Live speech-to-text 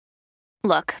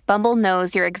Look, Bumble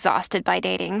knows you're exhausted by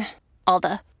dating. All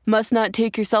the must not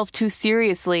take yourself too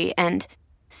seriously and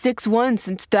 6'1"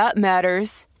 since that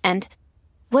matters. And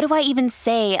what do I even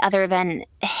say other than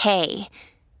hey?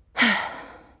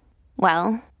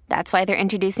 Well, that's why they're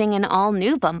introducing an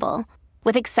all-new Bumble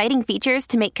with exciting features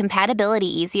to make compatibility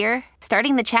easier,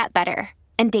 starting the chat better,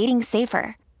 and dating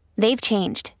safer. They've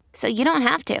changed, so you don't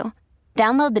have to.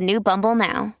 Download the new Bumble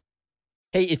now.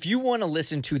 Hey, if you want to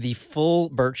listen to the full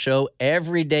Bert Show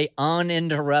every day,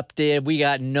 uninterrupted, we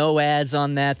got no ads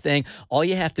on that thing. All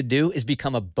you have to do is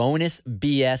become a Bonus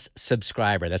BS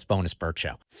subscriber. That's Bonus Bert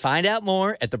Show. Find out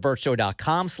more at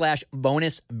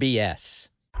thebertshow.com/bonusbs.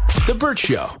 The Bert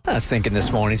Show. I was thinking this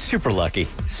morning, super lucky.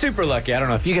 Super lucky. I don't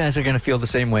know if you guys are going to feel the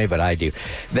same way, but I do.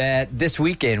 That this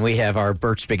weekend we have our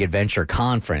Bert's Big Adventure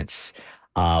Conference.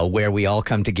 Where we all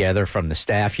come together from the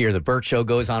staff here. The Bert Show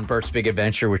goes on Bert's Big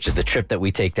Adventure, which is the trip that we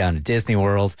take down to Disney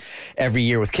World every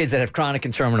year with kids that have chronic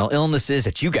and terminal illnesses.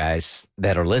 It's you guys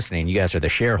that are listening. You guys are the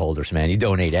shareholders, man. You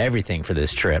donate everything for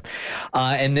this trip.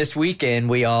 And this weekend,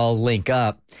 we all link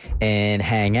up and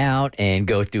hang out and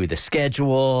go through the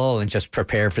schedule and just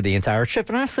prepare for the entire trip.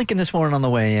 And I was thinking this morning on the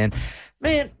way in,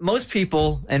 man, most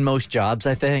people and most jobs,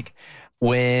 I think,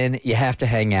 when you have to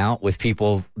hang out with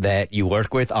people that you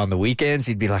work with on the weekends,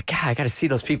 you'd be like, God, I got to see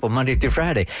those people Monday through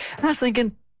Friday. And I was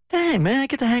thinking, dang, man, I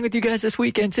get to hang with you guys this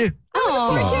weekend, too. Oh,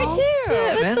 looking forward to it, too. Yeah,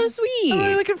 That's man. so sweet. I'm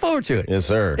really looking forward to it. Yes,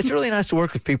 sir. It's really nice to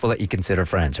work with people that you consider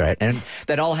friends, right? And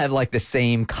that all have like the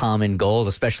same common goal,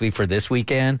 especially for this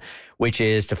weekend, which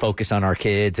is to focus on our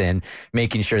kids and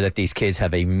making sure that these kids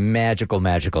have a magical,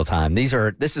 magical time.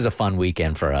 This is a fun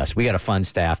weekend for us. We got a fun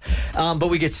staff, but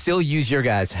we could still use your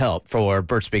guys' help for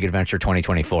Bert's Big Adventure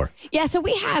 2024. Yeah, so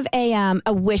we have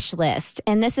a wish list,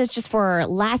 and this is just for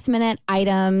last-minute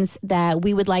items that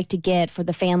we would like to get for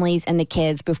the families and the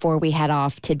kids before we head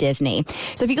off to Disney.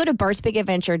 So if you go to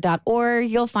birdsbigadventure.org,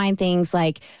 you'll find things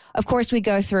like, of course, we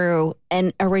go through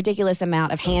a ridiculous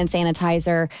amount of hand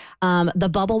sanitizer. The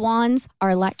bubble wands are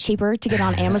a lot cheaper to get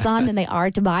on Amazon than they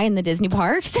are to buy in the Disney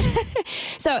parks.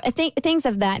 So I think things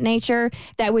of that nature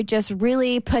that would just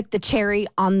really put the cherry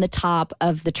on the top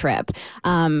of the trip.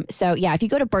 So yeah, if you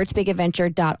go to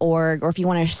birdsbigadventure.org, or if you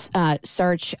want to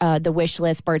search the wish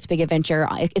list, Bert's Big Adventure,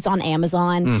 it's on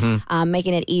Amazon,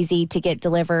 making it easy to get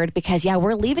delivered because, yeah,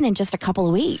 we're leaving in just a couple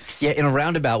of weeks. Yeah, in a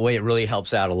roundabout way, it really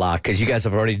helps out a lot because you guys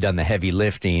have already done the heavy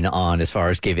lifting on as far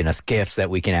as giving us gifts that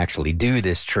we can actually do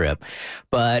this trip.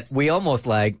 But we almost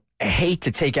hate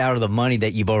to take out of the money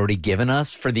that you've already given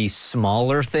us for these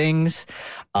smaller things.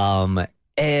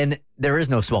 And there is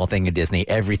no small thing in Disney.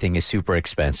 Everything is super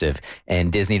expensive,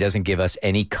 and Disney doesn't give us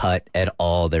any cut at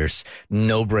all. There's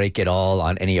no break at all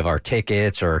on any of our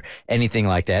tickets or anything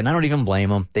like that. And I don't even blame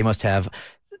them. They must have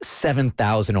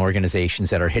 7,000 organizations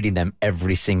that are hitting them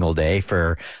every single day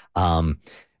for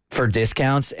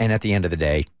discounts. And at the end of the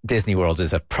day, Disney World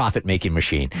is a profit-making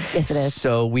machine. Yes, it is.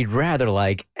 So we'd rather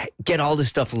get all this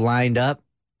stuff lined up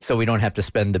so we don't have to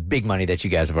spend the big money that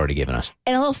you guys have already given us.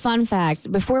 And a little fun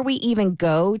fact, before we even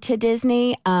go to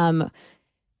Disney, the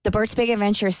Bert's Big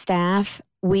Adventure staff,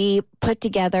 we put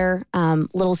together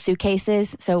little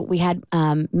suitcases. So we had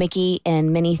Mickey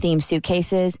and Minnie themed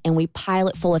suitcases, and we pile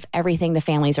it full of everything the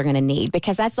families are going to need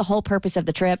because that's the whole purpose of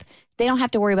the trip. They don't have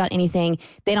to worry about anything.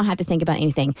 They don't have to think about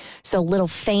anything. So little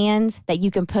fans that you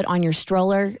can put on your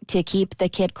stroller to keep the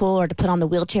kid cool, or to put on the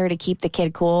wheelchair to keep the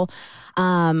kid cool.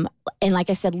 And like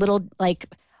I said,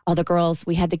 all the girls,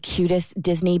 we had the cutest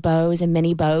Disney bows and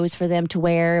mini bows for them to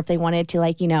wear if they wanted to,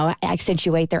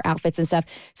 accentuate their outfits and stuff.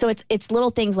 So it's little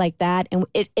things like that. And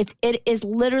it is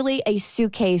literally a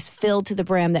suitcase filled to the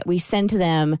brim that we send to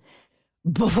them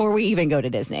before we even go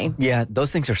to Disney. Yeah,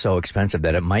 those things are so expensive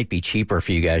that it might be cheaper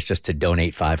for you guys just to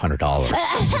donate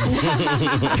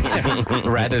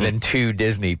 $500 rather than 2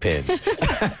 Disney pins.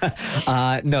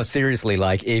 No, seriously,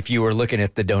 if you were looking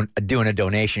at doing a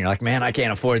donation, you're like, man, I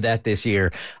can't afford that this year.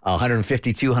 $150,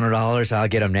 $200, I'll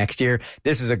get them next year.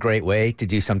 This is a great way to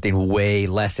do something way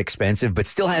less expensive, but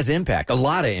still has impact, a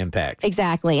lot of impact.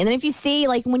 Exactly. And then if you see,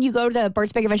 when you go to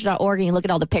birdsbigadventure.org and you look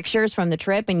at all the pictures from the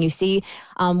trip and you see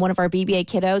one of our BBA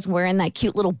kiddos wearing that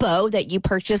cute little bow that you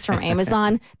purchased from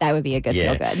Amazon, that would be a good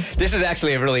feel good. This is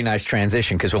actually a really nice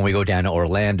transition because when we go down to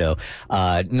Orlando,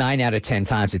 9 out of 10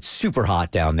 times it's super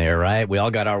hot down there, right? We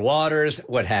all got our waters,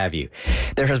 what have you.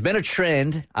 There has been a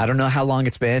trend, I don't know how long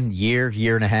it's been, year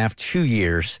and a half, 2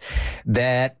 years,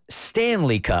 that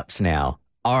Stanley Cups now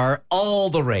are all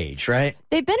the rage, right?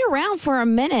 They've been around for a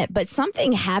minute, but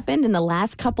something happened in the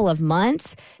last couple of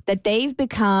months that they've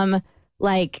become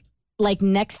like like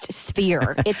next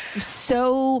sphere. It's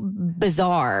so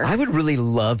bizarre. I would really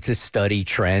love to study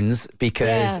trends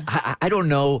because I don't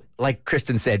know, like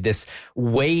Kristen said, this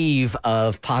wave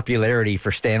of popularity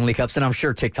for Stanley Cups, and I'm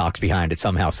sure TikTok's behind it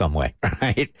somehow, some way,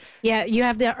 right? Yeah, you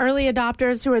have the early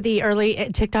adopters who are the early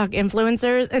TikTok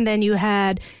influencers, and then you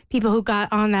had people who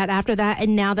got on that after that,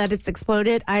 and now that it's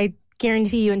exploded, I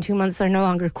guarantee you in 2 months they're no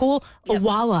longer cool. Yep.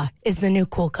 Owala is the new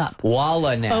cool cup.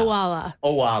 Walla now.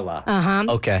 Owala. Uh-huh.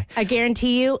 Okay. I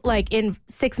guarantee you, like in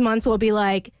 6 months, we'll be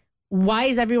like, why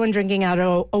is everyone drinking out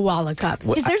of Owala cups?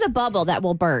 Because there's a bubble that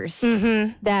will burst.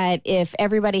 That if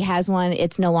everybody has one,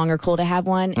 it's no longer cool to have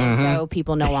one. And so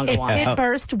people no longer want it. It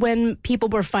burst when people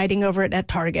were fighting over it at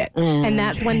Target. And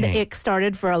that's when the ick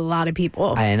started for a lot of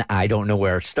people. And I don't know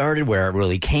where it started, where it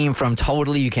really came from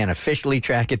totally. You can't officially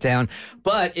track it down.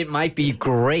 But it might be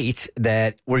great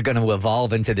that we're going to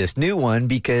evolve into this new one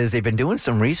because they've been doing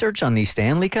some research on these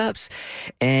Stanley Cups.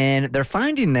 And they're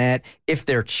finding that if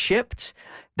they're chipped,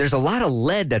 there's a lot of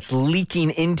lead that's leaking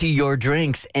into your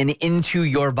drinks and into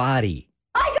your body.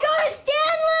 I got a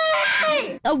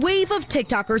Stanley! A wave of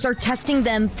TikTokers are testing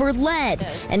them for lead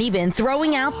and even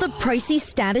throwing out the pricey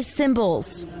status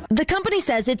symbols. The company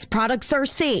says its products are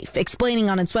safe, explaining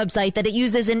on its website that it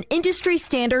uses an industry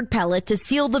standard pellet to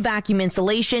seal the vacuum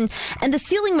insulation, and the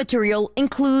sealing material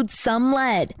includes some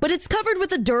lead, but it's covered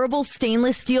with a durable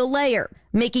stainless steel layer,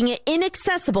 making it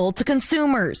inaccessible to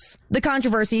consumers. The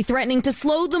controversy threatening to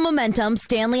slow the momentum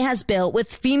Stanley has built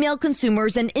with female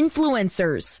consumers and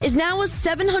influencers is now a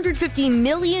 $750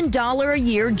 million a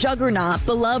year juggernaut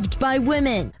beloved by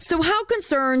women. So how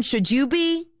concerned should you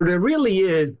be? There really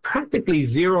is practically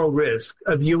zero risk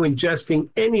of you ingesting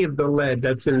any of the lead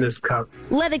that's in this cup.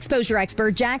 Lead exposure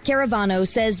expert Jack Caravano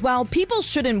says while people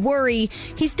shouldn't worry,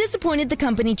 he's disappointed the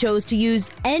company chose to use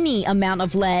any amount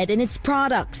of lead in its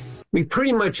products. We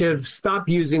pretty much have stopped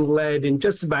using lead in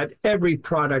just about every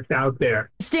product out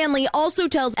there. Stanley also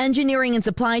tells engineering and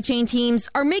supply chain teams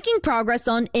are making progress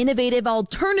on innovative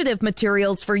alternative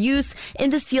materials for use in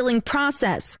the sealing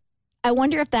process. I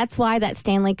wonder if that's why that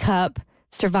Stanley Cup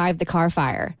survived the car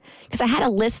fire. Because I had a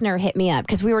listener hit me up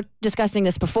because we were discussing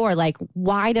this before. Like,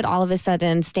 why did all of a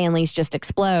sudden Stanley's just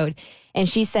explode? And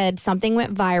she said something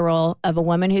went viral of a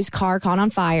woman whose car caught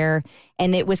on fire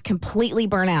and it was completely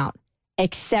burnt out,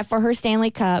 except for her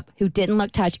Stanley Cup, who didn't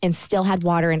look touched and still had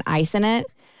water and ice in it.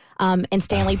 And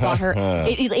Stanley bought her,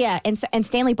 and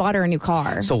Stanley bought her a new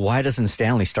car. So why doesn't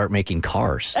Stanley start making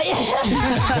cars?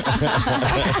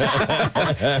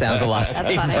 Sounds a lot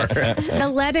safer. The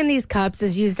lead in these cups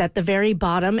is used at the very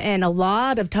bottom, and a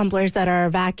lot of tumblers that are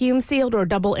vacuum sealed or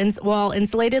double wall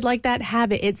insulated like that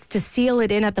have it. It's to seal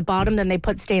it in at the bottom, then they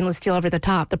put stainless steel over the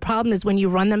top. The problem is when you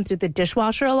run them through the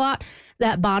dishwasher a lot,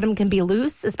 that bottom can be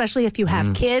loose, especially if you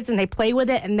have kids and they play with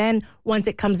it, and then once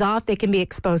it comes off, they can be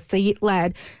exposed to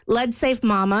lead. Lead Safe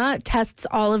Mama tests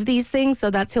all of these things, so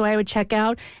that's who I would check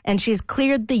out. And she's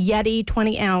cleared the Yeti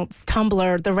 20-ounce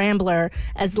tumbler, the Rambler,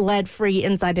 as lead-free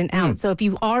inside and out. So if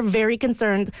you are very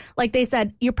concerned, like they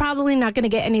said, you're probably not going to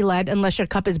get any lead unless your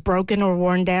cup is broken or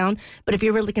worn down. But if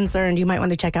you're really concerned, you might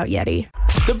want to check out Yeti.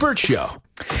 The Bert Show.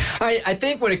 I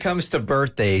think when it comes to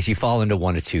birthdays, you fall into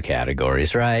one of two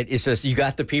categories, right? It's just you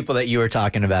got the people that you were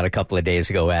talking about a couple of days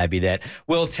ago, Abby, that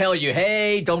will tell you,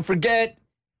 hey, don't forget,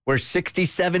 we're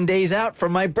 67 days out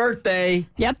from my birthday.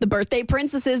 Yep, the birthday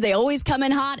princesses, they always come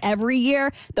in hot every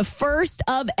year. The first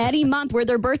of any month where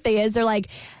their birthday is, they're like,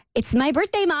 it's my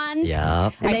birthday month.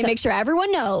 Yeah. And they make sure everyone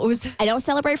knows. I don't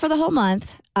celebrate for the whole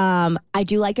month. I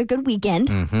do like a good weekend.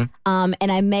 And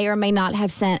I may or may not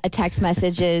have sent a text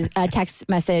message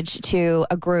to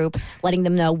a group letting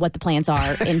them know what the plans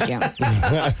are in June.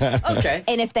 Okay.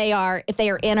 And if they are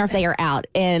in or if they are out.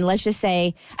 And let's just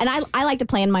say, and I like to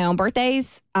plan my own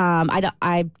birthdays. I'm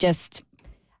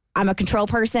a control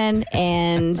person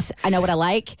and I know what I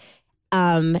like.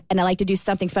 And I like to do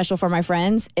something special for my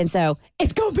friends. And so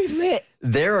it's going to be lit.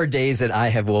 There are days that I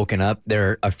have woken up,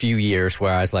 there are a few years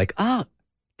where I was like, oh,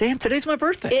 damn, today's my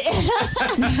birthday.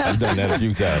 I've done that a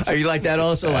few times. Are you like that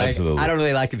also? Absolutely. Like, I don't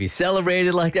really like to be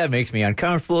celebrated like that. It makes me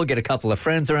uncomfortable. Get a couple of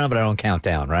friends around, but I don't count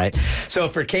down, right? So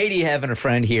for Katie having a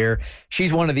friend here,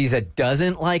 she's one of these that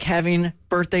doesn't like having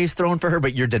birthdays thrown for her,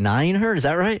 but you're denying her. Is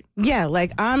that right? Yeah,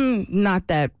 like I'm not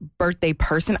that birthday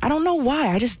person. I don't know why.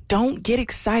 I just don't get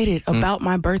excited about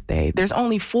my birthday. There's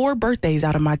only 4 birthdays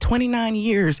out of my 29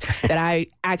 years that I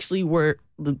actually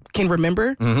can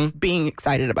remember being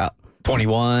excited about.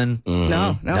 21.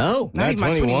 No. Not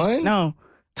 21? No.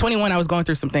 21, I was going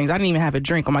through some things. I didn't even have a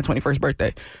drink on my 21st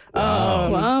birthday.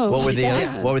 Whoa. What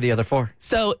were the other 4?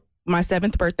 So my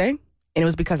 7th birthday, and it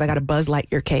was because I got a Buzz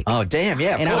Lightyear cake. Oh, damn.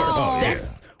 Yeah. And I was course.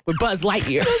 obsessed with Buzz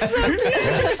Lightyear.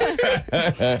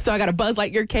 So I got a Buzz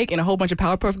Lightyear cake and a whole bunch of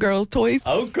Powerpuff Girls toys.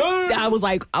 Oh, good. I was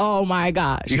like, oh my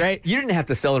gosh, right? You didn't have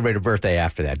to celebrate a birthday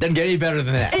after that. Doesn't get any better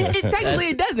than that. Technically,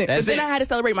 it doesn't. But then I had to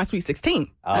celebrate my Sweet 16.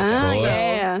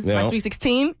 Yeah. My Sweet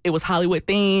 16, it was Hollywood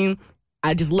themed.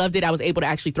 I just loved it. I was able to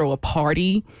actually throw a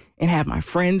party and have my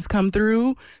friends come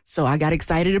through. So I got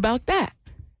excited about that.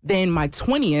 Then my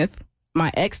 20th, my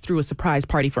ex threw a surprise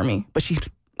party for me, but she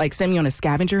like sent me on a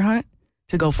scavenger hunt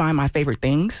to go find my favorite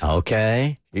things.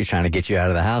 Okay. You're trying to get you out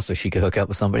of the house so she could hook up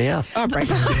with somebody else. All right.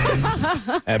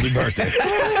 Happy birthday.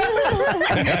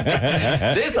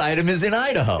 This item is in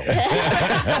Idaho. Because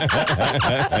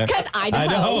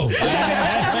Idaho.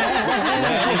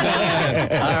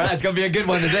 All right, it's going to be a good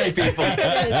one today, people.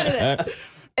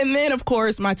 And then, of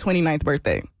course, my 29th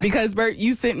birthday. Because, Bert,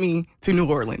 you sent me to New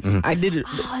Orleans. I did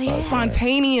a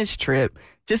spontaneous trip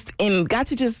and got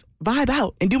to just vibe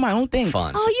out and do my own thing.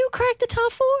 Fun. Oh, you cracked the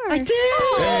top 4. I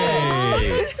did.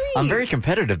 Hey. So sweet. I'm very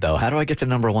competitive, though. How do I get to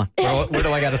number 1? Where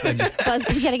do I got to send you?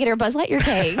 You got to get her a Buzz Lightyear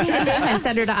cake. And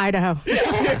send her to Idaho.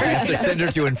 I have to send her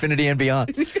to infinity and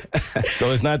beyond.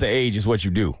 So it's not the age, it's what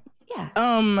you do.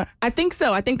 I think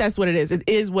so. I think that's what it is. It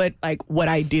is what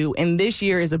I do. And this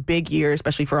year is a big year,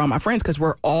 especially for all my friends, because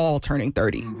we're all turning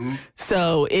 30.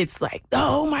 So it's like,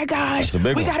 oh my gosh,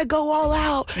 we got to go all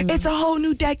out. It's a whole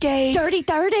new decade. Dirty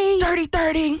 30. Dirty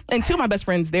 30. And two of my best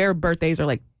friends, their birthdays are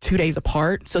like 2 days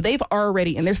apart. So they've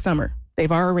already, in their summer,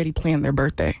 they've already planned their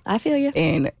birthday. I feel you.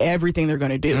 And everything they're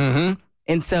going to do.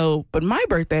 And so, but my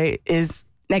birthday is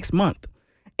next month.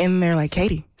 And they're like,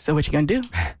 Katie, so what you gonna do?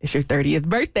 It's your 30th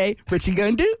birthday. What you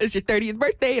gonna do? It's your 30th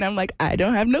birthday. And I'm like, I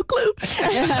don't have no clue.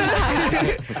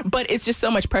 But it's just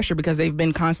so much pressure because they've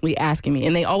been constantly asking me.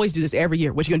 And they always do this every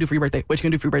year. What you gonna do for your birthday? What you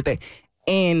gonna do for your birthday?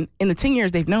 And in the 10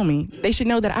 years they've known me, they should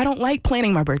know that I don't like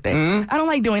planning my birthday. I don't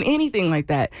like doing anything like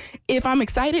that. If I'm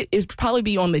excited, it'd probably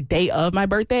be on the day of my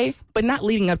birthday, but not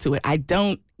leading up to it. I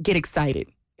don't get excited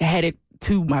headed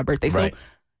to my birthday. Right.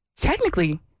 So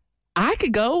technically, I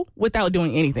could go without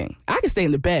doing anything. I could stay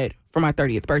in the bed for my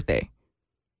 30th birthday.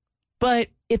 But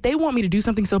if they want me to do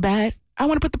something so bad, I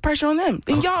want to put the pressure on them.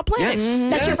 Then y'all plan it.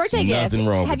 That's your birthday gift. Nothing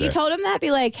wrong with Have you that. told them that?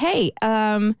 Be like, hey,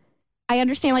 I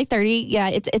understand like 30. Yeah,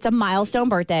 it's a milestone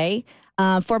birthday.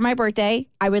 For my birthday,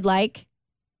 I would like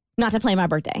not to plan my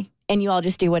birthday. And you all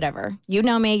just do whatever. You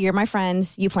know me. You're my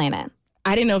friends. You plan it.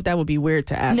 I didn't know if that would be weird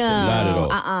to ask No. them. Not at all.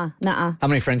 Nuh-uh. How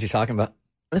many friends are you talking about?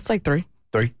 It's like 3.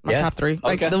 3? My top 3.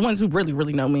 Like the ones who really,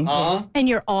 really know me. And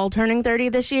you're all turning 30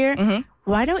 this year.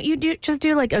 Why don't you just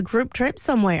do like a group trip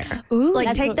somewhere? Ooh,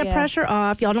 like take the pressure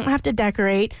off. Y'all don't have to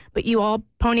decorate, but you all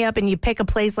pony up and you pick a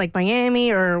place like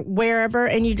Miami or wherever,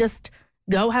 and you just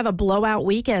go have a blowout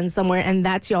weekend somewhere, and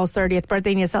that's y'all's 30th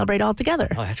birthday, and you celebrate all together.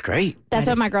 Oh, that's great. That's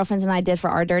what my girlfriends and I did for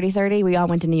our Dirty 30. We all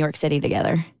went to New York City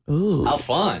together. Ooh. How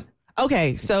fun.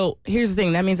 Okay, so here's the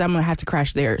thing. That means I'm going to have to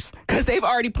crash theirs because they've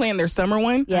already planned their summer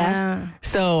one. Yeah.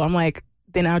 So I'm like,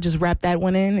 then I'll just wrap that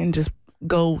one in and just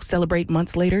go celebrate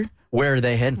months later. Where are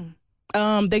they heading?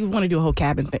 They want to do a whole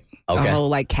cabin thing. Okay. A whole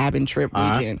like cabin trip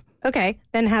weekend. Okay,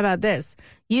 then how about this?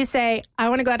 You say, I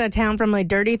want to go out of town for my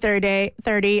Dirty 30.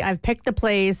 I've picked the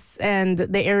place and the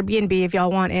Airbnb if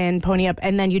y'all want in, pony up,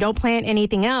 and then you don't plan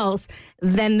anything else.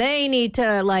 Then they need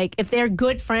to, like, if they're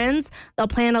good friends, they'll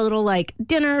plan a little, like,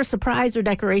 dinner, surprise, or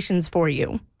decorations for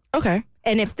you. Okay.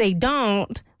 And if they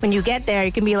don't, when you get there,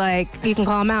 you can be like, you can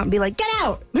call them out and be like, get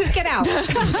out, get out.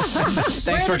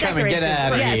 Thanks for coming. Get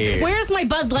out of here. Where's my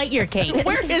Buzz Lightyear cake?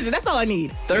 Where is it? That's all I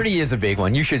need. 30 is a big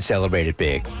one. You should celebrate it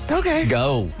big. Okay.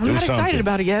 Go. I'm not something. excited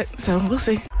about it yet, so we'll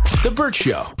see. The Burt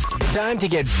Show. Time to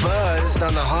get buzzed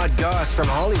on the hot goss from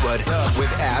Hollywood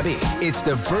with Abby. It's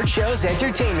the Burt Show's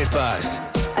entertainment buzz.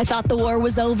 I thought the war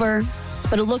was over,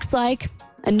 but it looks like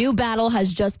a new battle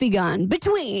has just begun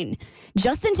between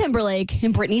Justin Timberlake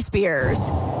and Britney Spears.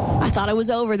 I thought it was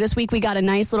over. This week we got a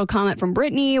nice little comment from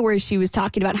Britney where she was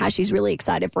talking about how she's really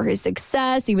excited for his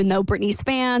success, even though Britney's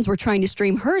fans were trying to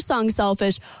stream her song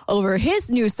Selfish over his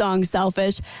new song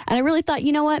Selfish. And I really thought,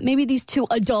 you know what? Maybe these two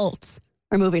adults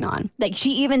are moving on. Like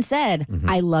she even said,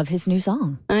 I love his new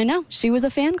song. I know. She was a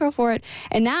fangirl for it.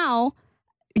 And now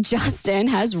Justin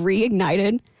has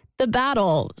reignited the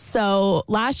battle. So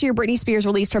last year, Britney Spears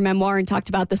released her memoir and talked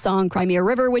about the song Cry Me a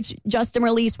River, which Justin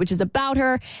released, which is about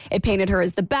her. It painted her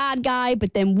as the bad guy,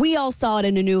 but then we all saw it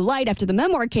in a new light after the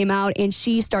memoir came out, and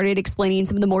she started explaining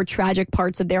some of the more tragic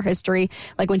parts of their history,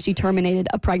 like when she terminated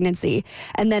a pregnancy.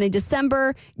 And then in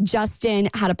December, Justin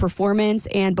had a performance,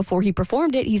 and before he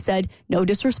performed it, he said, no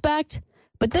disrespect.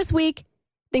 But this week,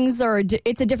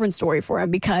 it's a different story for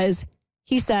him because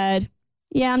he said,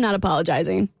 yeah, I'm not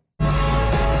apologizing.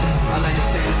 I'd like to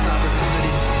take this opportunity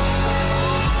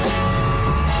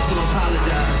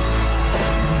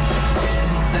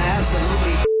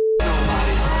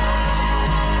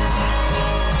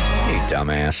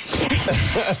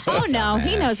dumbass. Oh, no.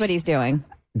 He knows what he's doing.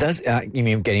 Does you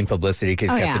mean getting publicity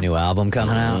because he's got the new album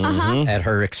coming out at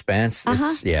her expense?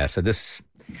 So this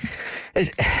is,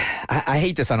 I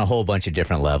hate this on a whole bunch of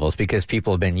different levels because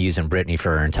people have been using Britney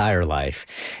for her entire life.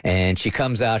 And she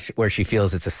comes out where she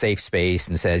feels it's a safe space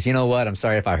and says, you know what, I'm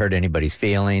sorry if I hurt anybody's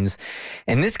feelings.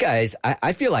 And this guy's,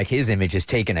 I feel like his image has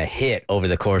taken a hit over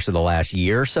the course of the last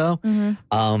year or so.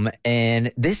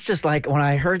 And this just like, when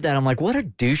I heard that, I'm like, what a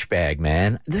douchebag,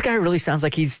 man. This guy really sounds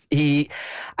like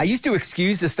I used to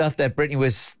excuse the stuff that Britney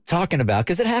was talking about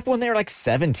because it happened when they were like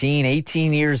 17,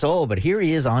 18 years old. But here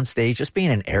he is on stage just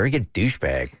being an arrogant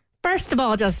douchebag. First of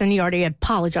all, Justin, you already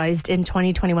apologized in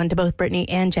 2021 to both Britney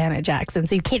and Janet Jackson,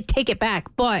 so you can't take it back.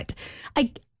 But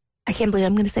I can't believe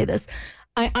I'm going to say this.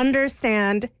 I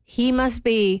understand he must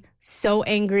be so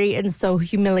angry and so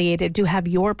humiliated to have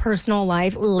your personal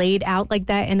life laid out like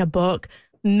that in a book.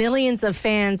 Millions of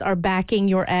fans are backing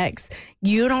your ex.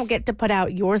 You don't get to put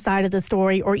out your side of the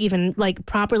story or even like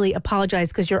properly apologize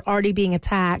because you're already being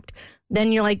attacked.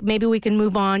 Then you're like, maybe we can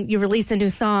move on. You release a new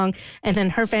song and then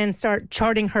her fans start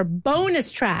charting her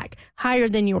bonus track higher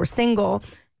than your single.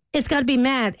 It's got to be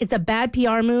mad. It's a bad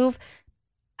PR move.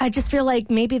 I just feel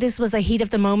like maybe this was a heat of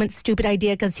the moment, stupid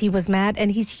idea because he was mad and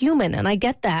he's human and I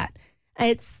get that.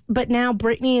 But now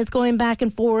Britney is going back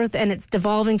and forth and it's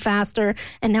devolving faster.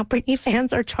 And now Britney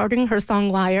fans are charting her song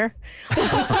Liar.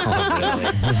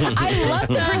 I love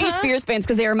the Britney Spears fans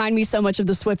because they remind me so much of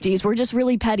the Swifties. We're just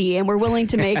really petty and we're willing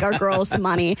to make our girls some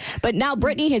money. But now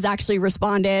Britney has actually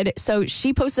responded. So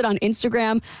she posted on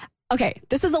Instagram. Okay,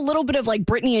 this is a little bit of like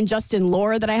Britney and Justin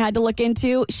lore that I had to look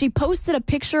into. She posted a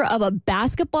picture of a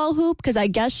basketball hoop because I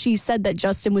guess she said that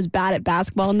Justin was bad at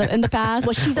basketball in the past.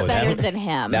 Well, she's better than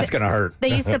him. That's going to hurt.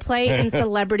 They used to play in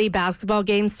celebrity basketball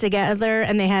games together,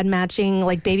 and they had matching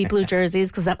like baby blue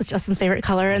jerseys because that was Justin's favorite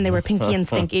color, and they were Pinky and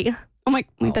Stinky. Oh my,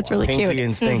 that's really cute. Pinky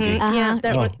and Stinky. Yeah,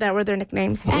 that were their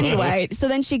nicknames. Anyway, so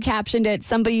then she captioned it.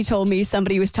 Somebody told me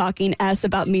somebody was talking S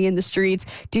about me in the streets.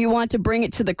 Do you want to bring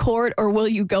it to the court or will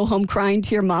you go home crying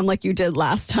to your mom like you did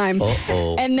last time?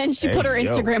 And then she put her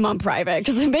Instagram on private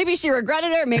because maybe she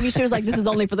regretted it. Maybe she was like, this is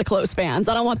only for the close fans.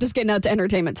 I don't want this getting out to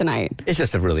Entertainment Tonight. It's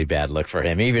just a really bad look for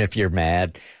him, even if you're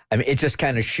mad. I mean, it just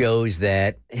kind of shows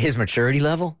that his maturity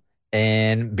level.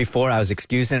 And before I was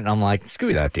excusing it, and I'm like,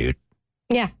 screw that dude.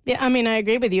 Yeah. I mean, I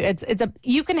agree with you.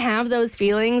 You can have those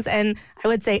feelings, and I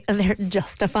would say they're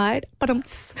justified. But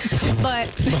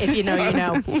if you know, you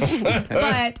know.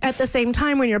 But at the same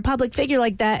time, when you're a public figure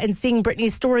like that and seeing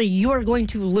Britney's story, you are going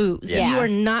to lose. Yeah. You are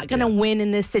not going to win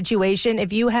in this situation.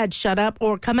 If you had shut up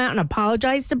or come out and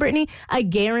apologized to Britney, I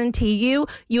guarantee you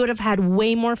would have had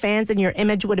way more fans, and your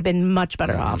image would have been much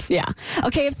better off. Yeah.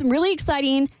 Okay. I have some really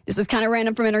exciting. This is kind of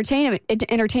random from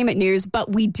entertainment news,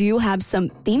 but we do have some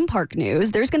theme park news.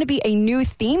 There's going to be a new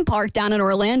theme park down in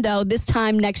Orlando this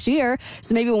time next year.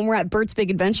 So maybe when we're at Bert's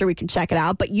Big Adventure, we can check it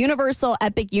out. But Universal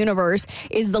Epic Universe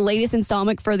is the latest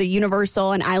installment for the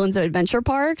Universal and Islands of Adventure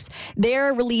parks.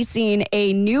 They're releasing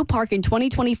a new park in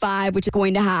 2025, which is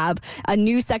going to have a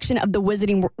new section of the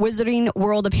Wizarding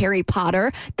World of Harry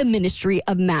Potter, the Ministry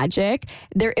of Magic.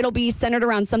 It'll be centered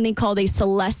around something called a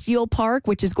Celestial Park,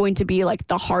 which is going to be like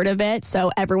the heart of it. So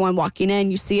everyone walking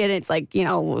in, you see it. It's like,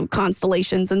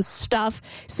 constellations and stuff.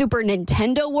 Super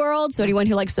Nintendo World. So anyone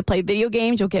who likes to play video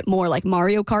games, you'll get more like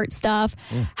Mario Kart stuff.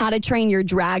 How to Train Your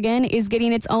Dragon is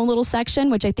getting its own little section,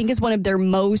 which I think is one of their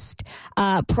most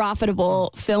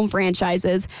profitable film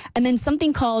franchises. And then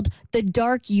something called The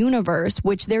Dark Universe,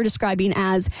 which they're describing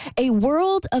as a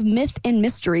world of myth and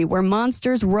mystery where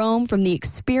monsters roam from the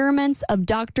experiments of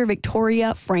Dr.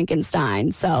 Victoria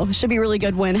Frankenstein. So it should be really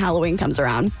good when Halloween comes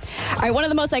around. All right, one of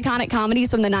the most iconic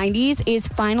comedies from the 90s is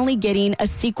finally getting a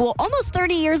sequel almost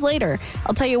 30 years later.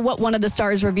 I'll tell you what one of the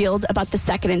stars revealed about the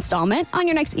second installment on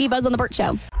your next eBuzz on The Burt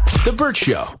Show. The Burt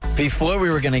Show. Before we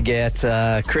were going to get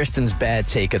Kristen's bad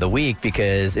take of the week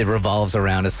because it revolves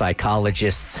around a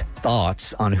psychologist's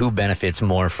thoughts on who benefits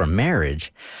more from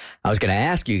marriage, I was going to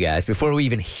ask you guys, before we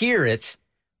even hear it,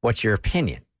 what's your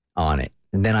opinion on it?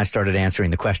 And then I started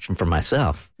answering the question for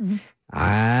myself. Mm-hmm.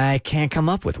 I can't come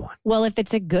up with one. Well, if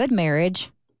it's a good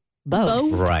marriage,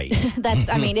 both. Right. That's,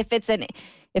 I mean, if it's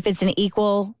an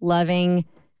equal, loving,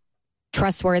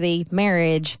 trustworthy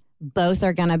marriage, both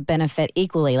are going to benefit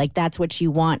equally. Like that's what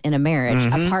you want in a marriage,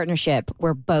 a partnership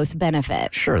where both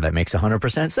benefit. Sure, that makes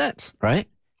 100% sense, right?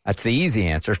 That's the easy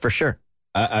answer for sure.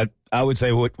 I I would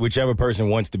say whichever person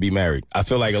wants to be married. I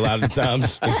feel like a lot of the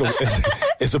times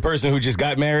it's a person who just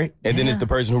got married, and then it's the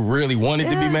person who really wanted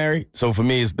to be married. So for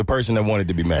me, it's the person that wanted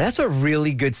to be married. That's a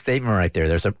really good statement right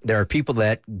there. There are people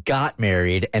that got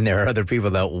married, and there are other people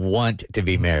that want to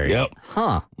be married. Yep.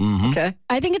 Huh. Mm-hmm. Okay.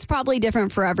 I think it's probably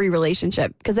different for every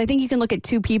relationship because I think you can look at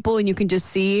two people and you can just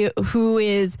see who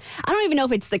is, I don't even know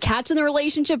if it's the catch in the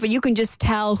relationship, but you can just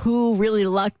tell who really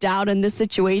lucked out in this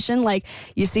situation. Like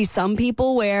you see some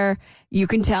people where you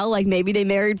can tell like maybe they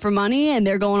married for money and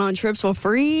they're going on trips for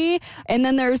free. And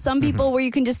then there's some people where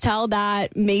you can just tell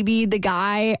that maybe the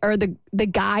guy or the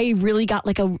guy really got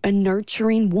like a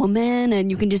nurturing woman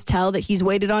and you can just tell that he's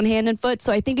waited on hand and foot.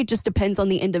 So I think it just depends on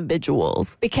the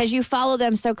individuals. Because you follow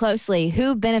them so closely,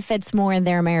 who benefits more in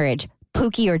their marriage,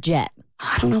 Pookie or Jet?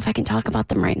 I don't know if I can talk about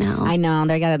them right now. I know.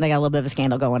 They got a little bit of a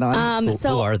scandal going on.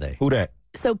 Who are they? Who that?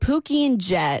 So Pookie and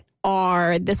Jet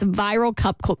are this viral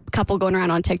couple going around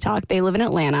on TikTok. They live in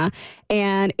Atlanta,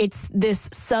 and it's this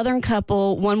Southern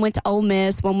couple. One went to Ole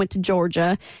Miss, one went to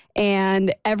Georgia,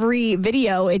 and every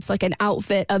video, it's like an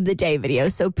outfit of the day video.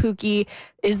 So Pookie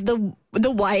is the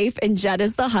wife and Jet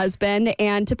is the husband.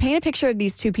 And to paint a picture of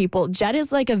these two people, Jet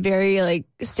is like a very like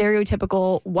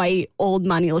stereotypical white old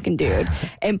money looking dude,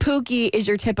 and Pookie is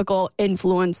your typical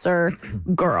influencer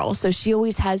girl. So she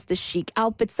always has the chic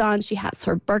outfits on. She has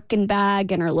her Birkin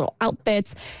bag and her little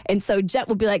outfits. And so Jet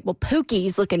will be like, well,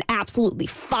 Pookie's looking absolutely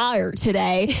fire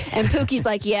today. And Pookie's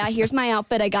like, yeah, here's my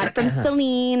outfit. I got it from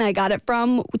Celine. I got it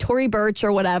from Tory Burch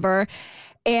or whatever.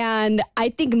 And I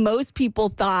think most people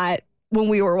thought when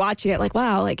we were watching it, like,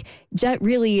 wow, like Jet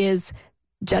really is,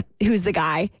 Jet, who's the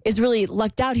guy, is really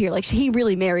lucked out here. Like he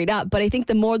really married up. But I think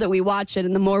the more that we watch it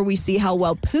and the more we see how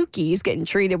well Pookie's getting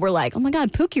treated, we're like, oh my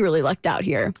God, Pookie really lucked out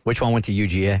here. Which one went to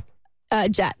UGA?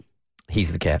 Jet.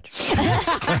 He's the catch. You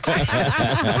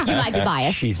might be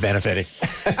biased. She's benefiting.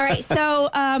 All right. So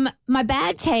my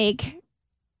bad take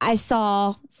I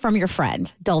saw from your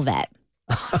friend, Dolvette.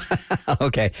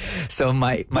 Okay, so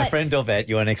my friend Dolvette,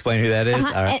 you want to explain who that is?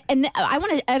 All right. And I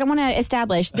want to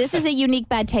establish this is a unique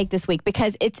bad take this week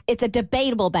because it's a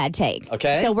debatable bad take.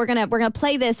 Okay. So we're gonna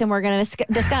play this and we're gonna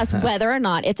discuss whether or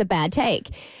not it's a bad take.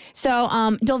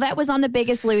 So Dolvette was on The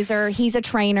Biggest Loser. He's a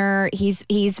trainer. He's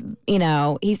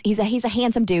a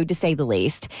handsome dude to say the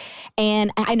least.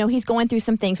 And I know he's going through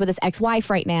some things with his ex-wife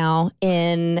right now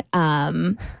in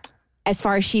as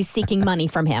far as she's seeking money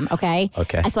from him, okay?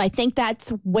 Okay. So I think that's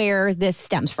where this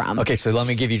stems from. Okay, so let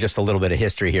me give you just a little bit of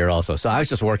history here also. So I was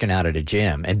just working out at a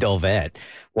gym, and Dolvette,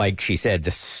 like she said,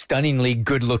 this stunningly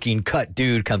good-looking cut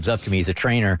dude comes up to me. He's a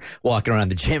trainer walking around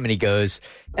the gym, and he goes,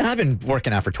 and I've been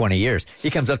working out for 20 years. He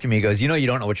comes up to me and goes, you know you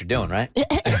don't know what you're doing, right?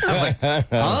 I'm like,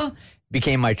 huh?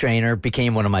 Became my trainer,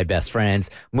 became one of my best friends,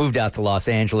 moved out to Los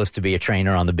Angeles to be a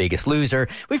trainer on The Biggest Loser.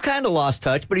 We've kind of lost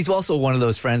touch, but he's also one of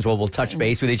those friends where we'll touch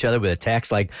base with each other with a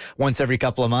text like once every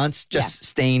couple of months, just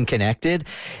staying connected.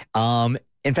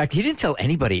 In fact, he didn't tell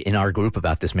anybody in our group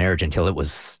about this marriage until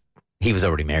he was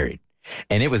already married.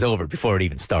 And it was over before it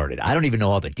even started. I don't even know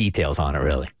all the details on it,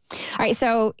 really. All right,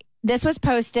 so this was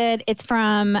posted. It's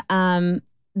from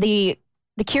the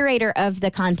curator of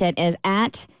the content is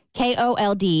at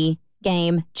KOLD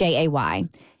Game JAY,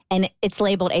 and it's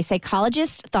labeled a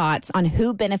psychologist's thoughts on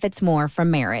who benefits more from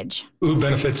marriage. Who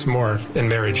benefits more in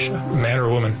marriage, man or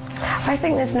woman? I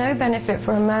think there's no benefit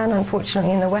for a man,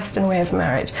 unfortunately, in the Western way of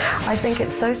marriage. I think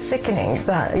it's so sickening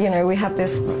that, we have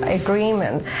this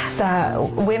agreement that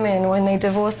women, when they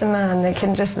divorce a man, they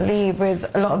can just leave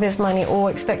with a lot of his money or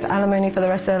expect alimony for the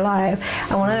rest of their life.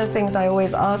 And one of the things I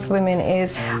always ask women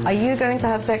is, are you going to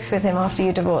have sex with him after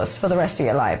you divorce for the rest of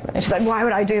your life? And she's like, why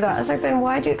would I do that? I was like, then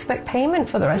why do you expect payment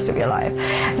for the rest of your life?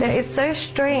 It's so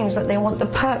strange that they want the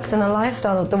perks and the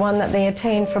lifestyle of the one that they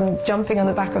attain from jumping on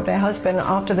the back of their husband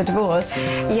after the divorce,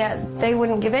 yet they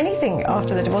wouldn't give anything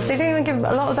after the divorce. They don't even give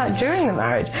a lot of that during the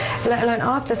marriage, let alone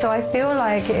after. So I feel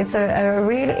like it's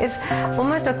it's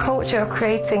almost a culture of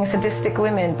creating sadistic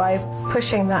women by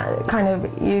pushing that kind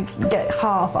of, you get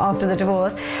half after the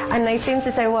divorce. And they seem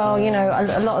to say, well,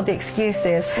 a lot of the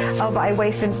excuses, oh, but I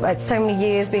wasted so many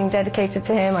years being dedicated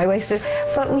to him,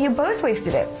 but you both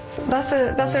wasted it. That's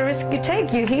a risk you take.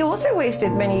 He also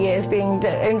wasted many years being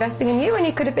investing in you, and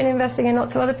he could have been investing in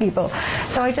lots of other people.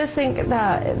 So I just think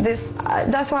that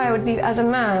that's why I would be, as a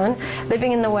man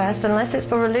living in the West, unless it's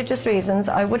for religious reasons,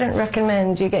 I wouldn't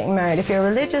recommend you getting married. If you're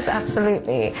religious,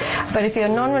 absolutely. But if you're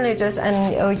non-religious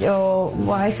and your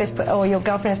wife or your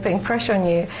girlfriend is putting pressure on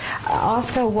you,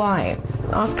 ask her why.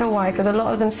 Ask her why, because a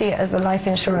lot of them see it as a life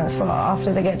insurance for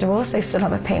after they get divorced, they still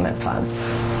have a payment plan.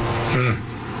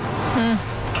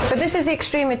 But this this is the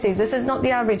extremities. This is not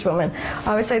the average woman.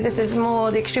 I would say this is more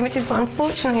the extremities, but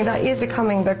unfortunately that is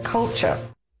becoming the culture.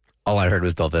 All I heard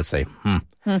was Dolvett say,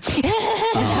 That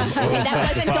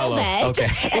wasn't Dolvett. Okay.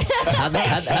 He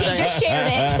just shared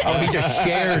it. Oh, he just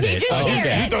shared it. You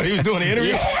thought he was doing the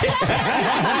interview?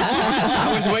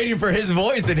 I was waiting for his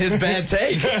voice and his bad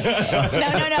take.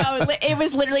 No. It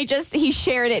was literally just he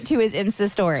shared it to his Insta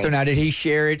story. So now, did he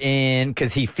share it in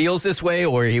because he feels this way,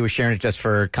 or he was sharing it just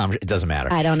for conversation? It doesn't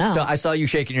matter. I don't know. So I saw you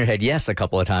shaking your head yes a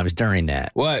couple of times during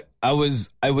that. What?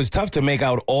 It was tough to make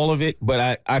out all of it,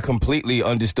 but I completely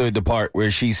understood the part where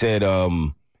she said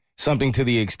something to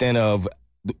the extent of,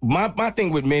 my thing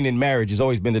with men in marriage has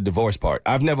always been the divorce part.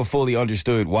 I've never fully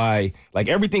understood why, like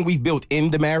everything we've built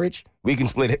in the marriage, we can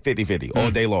split it 50-50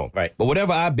 all day long. Right. But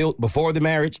whatever I built before the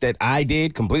marriage that I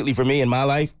did completely for me in my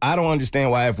life, I don't understand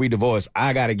why if we divorce,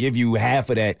 I got to give you half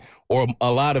of that or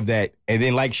a lot of that. And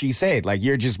then like she said, like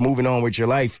you're just moving on with your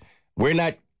life. We're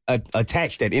not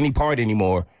attached at any part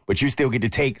anymore, but you still get to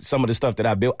take some of the stuff that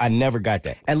I built. I never got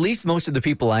that. At least most of the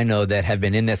people I know that have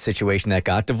been in that situation that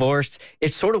got divorced,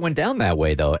 it sort of went down that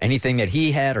way, though. Anything that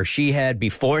he had or she had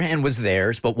beforehand was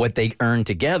theirs, but what they earned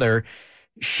together,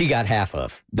 she got half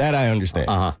of. That I understand.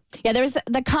 Yeah,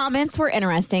 the comments were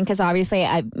interesting because obviously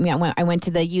I went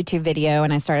to the YouTube video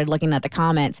and I started looking at the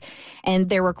comments, and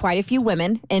there were quite a few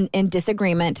women in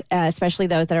disagreement, especially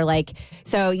those that are like,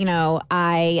 so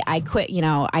I quit,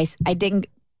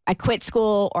 I quit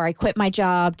school or I quit my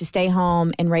job to stay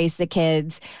home and raise the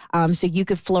kids, so you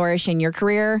could flourish in your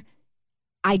career.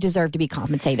 I deserve to be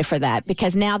compensated for that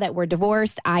because now that we're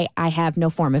divorced, I have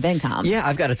no form of income. Yeah,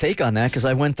 I've got a take on that because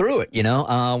I went through it.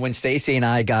 When Stacey and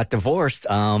I got divorced,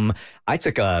 I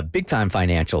took a big time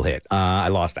financial hit. I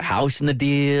lost a house in the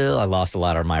deal. I lost a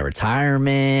lot of my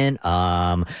retirement.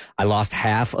 I lost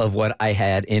half of what I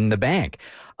had in the bank.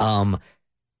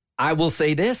 I will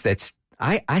say this,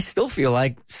 I still feel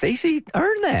like Stacey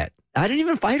earned that. I didn't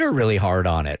even fight her really hard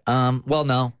on it.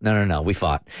 No. We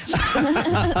fought.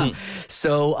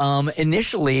 So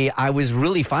initially, I was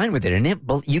really fine with it.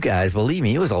 And you guys, believe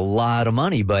me, it was a lot of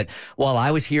money. But while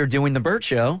I was here doing the Burt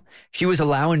Show, she was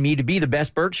allowing me to be the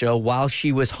best Burt Show while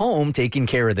she was home taking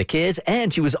care of the kids.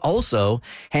 And she was also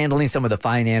handling some of the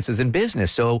finances and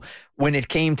business. So when it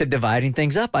came to dividing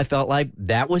things up, I felt like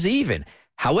that was even.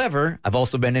 However, I've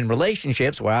also been in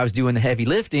relationships where I was doing the heavy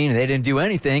lifting and they didn't do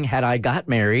anything. Had I got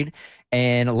married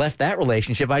and left that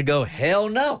relationship, I'd go, hell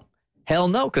no,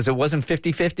 because it wasn't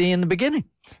 50-50 in the beginning.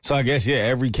 So I guess,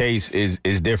 every case is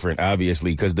different,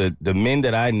 obviously, because the men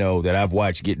that I know that I've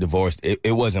watched get divorced,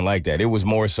 it wasn't like that. It was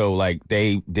more so like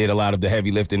they did a lot of the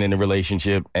heavy lifting in the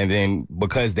relationship, and then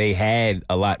because they had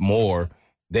a lot more,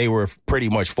 they were pretty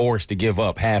much forced to give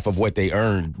up half of what they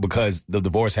earned because the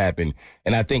divorce happened.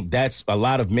 And I think that's a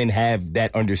lot of men have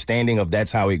that understanding of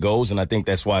that's how it goes. And I think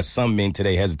that's why some men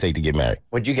today hesitate to get married.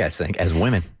 What do you guys think as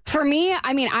women? For me,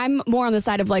 I'm more on the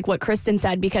side of like what Kristen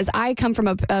said, because I come from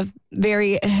a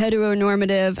very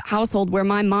heteronormative household where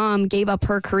my mom gave up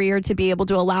her career to be able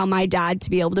to allow my dad to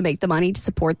be able to make the money to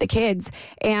support the kids.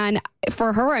 And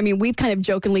for her, we've kind of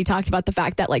jokingly talked about the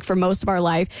fact that like for most of our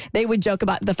life, they would joke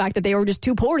about the fact that they were just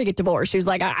too poor to get divorced. She was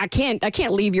like, I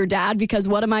can't leave your dad because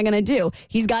what am I going to do?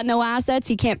 He's got no assets.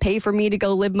 He can't pay for me to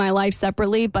go live my life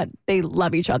separately, but they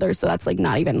love each other. So that's like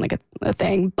not even like a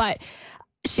thing. But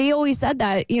she always said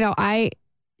that,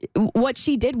 what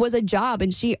she did was a job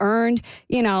and she earned,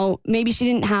 maybe she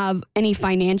didn't have any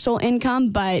financial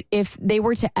income, but if they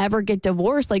were to ever get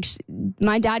divorced, like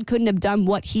my dad couldn't have done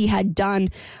what he had done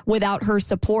without her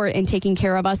support and taking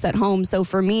care of us at home. So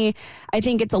for me, I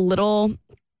think it's a little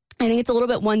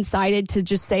bit one-sided to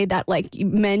just say that like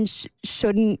men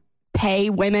shouldn't pay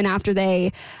women after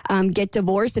they get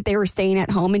divorced if they were staying at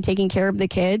home and taking care of the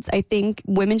kids. I think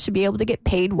women should be able to get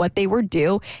paid what they were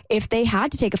due if they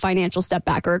had to take a financial step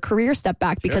back or a career step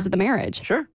back because of the marriage.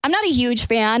 Sure. I'm not a huge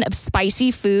fan of spicy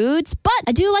foods, but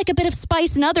I do like a bit of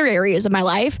spice in other areas of my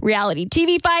life. Reality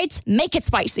TV fights, make it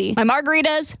spicy. My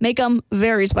margaritas, make them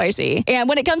very spicy. And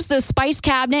when it comes to the spice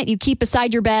cabinet you keep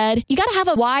beside your bed, you got to have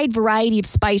a wide variety of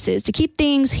spices to keep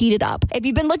things heated up. If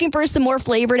you've been looking for some more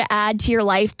flavor to add to your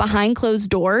life behind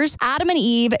closed doors, Adam and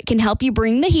Eve can help you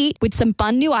bring the heat with some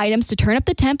fun new items to turn up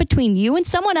the temp between you and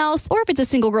someone else, or if it's a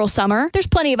single girl summer, there's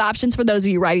plenty of options for those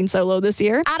of you riding solo this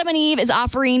year. Adam and Eve is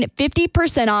offering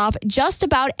 50% off just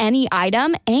about any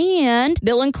item, and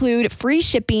they'll include free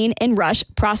shipping and rush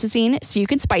processing so you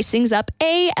can spice things up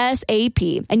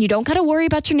ASAP. And you don't got to worry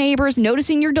about your neighbors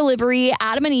noticing your delivery.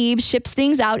 Adam and Eve ships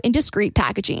things out in discreet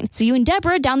packaging, so you and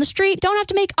Deborah down the street don't have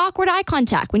to make awkward eye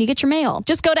contact when you get your mail.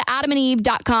 Just go to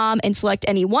adamandeve.com adamandeve.com and select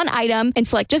any one item and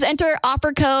just enter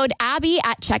offer code Abby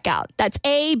at checkout. That's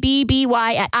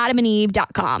ABBY at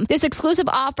adamandeve.com. This exclusive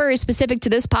offer is specific to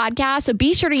this podcast, so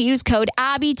be sure to use code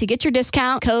Abby to get your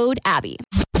discount. Code Abby.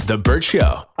 The Burt Show.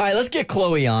 All right, let's get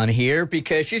Chloe on here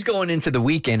because she's going into the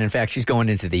weekend. In fact, she's going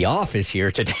into the office here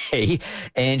today,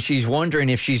 and she's wondering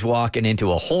if she's walking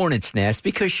into a hornet's nest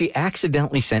because she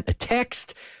accidentally sent a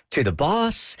text to the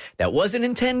boss that wasn't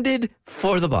intended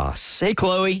for the boss. Hey,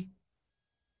 Chloe.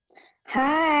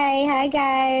 Hi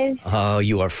guys. Oh,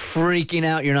 you are freaking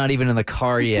out. You're not even in the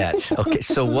car yet. Okay,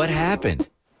 so what happened?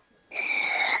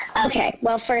 Okay,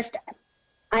 well, first,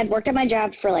 I've worked at my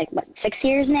job for 6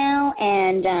 years now,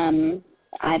 and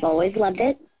I've always loved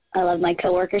it. I love my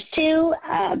coworkers too.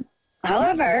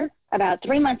 However, about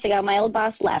 3 months ago, my old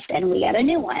boss left, and we got a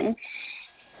new one.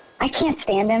 I can't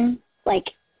stand him.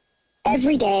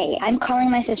 Every day, I'm calling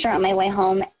my sister on my way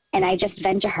home, and I just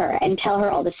vent to her and tell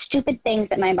her all the stupid things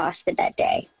that my boss did that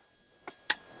day.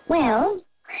 Well,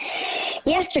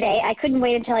 yesterday, I couldn't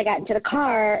wait until I got into the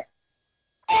car,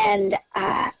 and,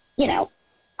 I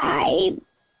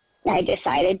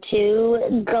decided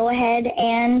to go ahead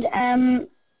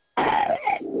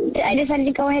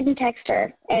and text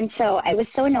her. And so I was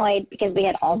so annoyed because we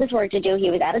had all this work to do. He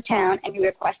was out of town, and he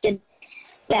requested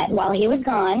that while he was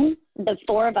gone, the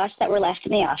four of us that were left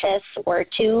in the office were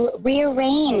to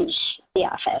rearrange the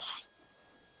office.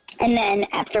 And then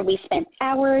after we spent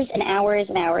hours and hours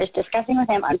and hours discussing with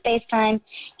him on FaceTime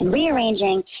and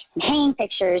rearranging and hanging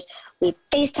pictures, we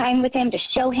FaceTimed with him to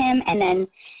show him, and then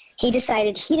he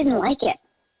decided he didn't like it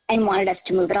and wanted us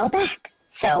to move it all back.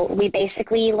 So we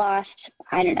basically lost,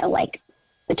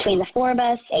 between the four of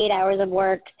us, 8 hours of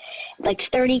work,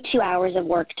 32 hours of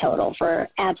work total for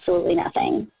absolutely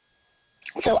nothing.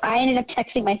 So I ended up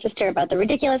texting my sister about the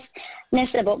ridiculousness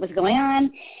of what was going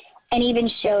on and even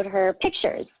showed her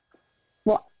pictures.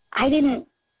 Well, she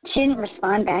didn't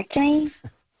respond back to me.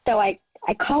 So I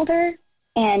called her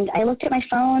and I looked at my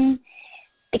phone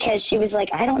because she was like,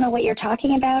 I don't know what you're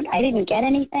talking about. I didn't get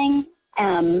anything.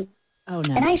 Oh,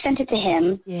 no. And I sent it to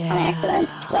him on accident.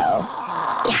 So,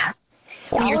 yeah.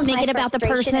 When you're thinking about the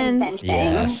person.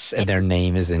 Yes, and their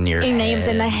name is in your head. Your name's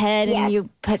in the head, Yes. and you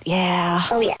put,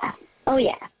 Oh,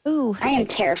 yeah. Ooh. I am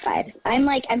terrified. I'm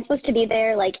supposed to be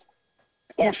there,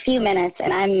 in a few minutes,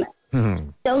 and I'm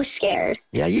so scared.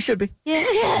 Yeah, you should be.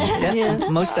 Yeah.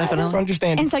 Most definitely. That's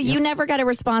understandable. And so you never got a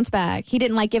response back. He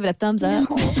didn't give it a thumbs up.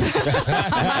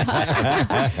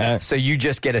 So you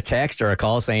just get a text or a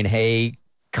call saying, hey,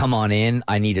 come on in,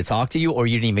 I need to talk to you, or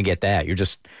you didn't even get that? You're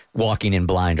just walking in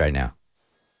blind right now.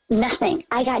 Nothing.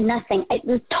 I got nothing. It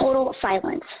was total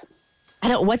silence. I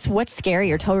don't. What's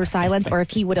scarier, total silence, or if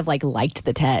he would have liked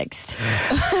the text?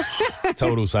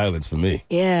 Total silence for me.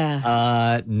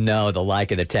 Yeah. No, the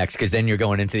like of the text, because then you're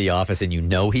going into the office and you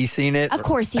know he's seen it. Of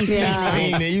course he's seen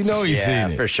it. You know he's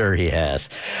seen it. For sure he has.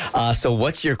 So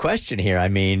what's your question here? I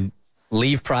mean,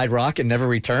 leave Pride Rock and never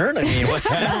return? I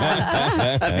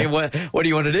mean, what do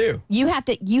you want to do? You have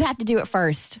to do it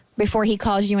first before he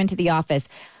calls you into the office.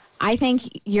 I think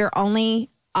your only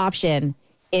option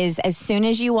is as soon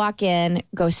as you walk in,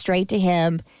 go straight to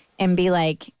him and be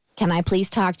like, can I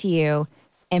please talk to you?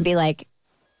 And be like,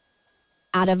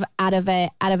 out of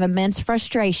immense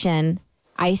frustration,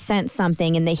 I sent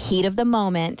something in the heat of the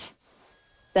moment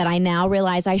that I now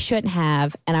realize I shouldn't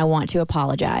have, and I want to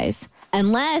apologize.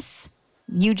 Unless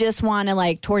you just want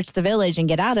to torch the village and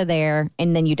get out of there,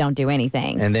 and then you don't do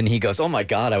anything. And then he goes, oh my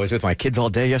God, I was with my kids all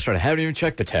day yesterday. I haven't even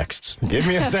checked the texts. Give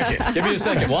me a second. Give me a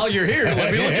second. While you're here,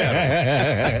 let me look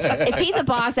at it. If he's a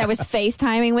boss that was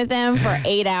FaceTiming with them for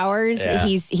 8 hours,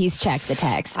 he's checked the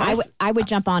text. I would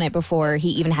jump on it before he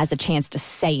even has a chance to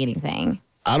say anything.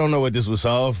 I don't know what this would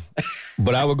solve,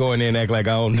 but I would go in there and act like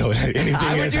I don't know anything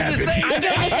has happened. I'm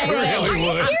doing the same thing. Are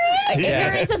you serious?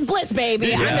 Ignorance is bliss,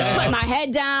 baby. I'm just putting my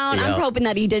head down. I'm hoping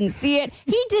that he didn't see it.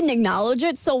 He didn't acknowledge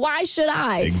it, so why should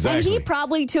I? Exactly. And he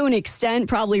probably, to an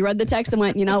extent, read the text and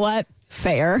went, you know what?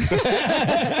 Fair.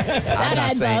 That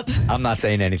adds up. I'm not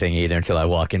saying anything either until I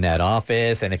walk in that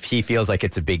office. And if he feels like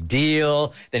it's a big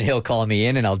deal, then he'll call me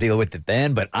in and I'll deal with it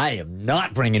then. But I am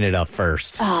not bringing it up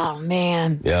first. Oh,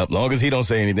 man. Yeah, as long as he don't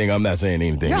say anything, I'm not saying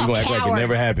anything. You're He's going to act like it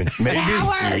never happened. Maybe.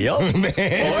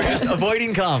 Or just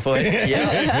avoiding conflict.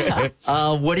 Yeah.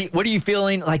 What are you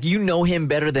feeling? Like, you know him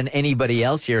better than anybody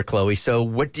else here, Chloe. So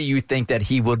what do you think that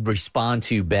he would respond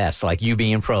to best? Like you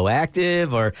being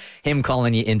proactive or him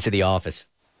calling you into the office?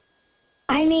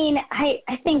 I mean, I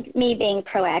think me being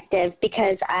proactive,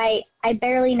 because I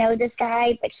barely know this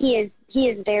guy, but he's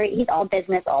all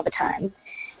business all the time.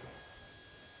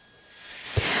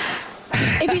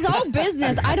 If he's all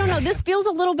business, I don't know. This feels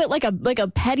a little bit like a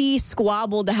petty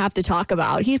squabble to have to talk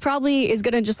about. He probably is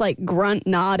going to just like grunt,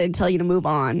 nod, and tell you to move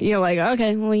on. You know, like,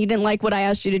 okay, well, you didn't like what I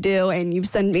asked you to do, and you've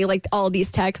sent me like all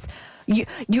these texts.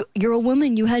 You're a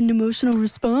woman. You had an emotional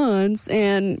response,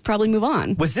 and probably move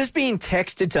on. Was this being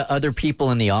texted to other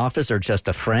people in the office, or just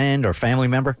a friend or family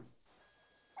member?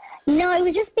 No, it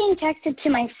was just being texted to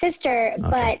my sister,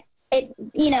 but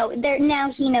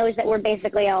now he knows that we're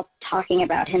basically all talking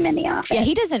about him in the office. Yeah,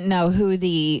 he doesn't know who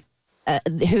the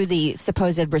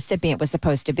supposed recipient was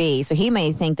supposed to be, so he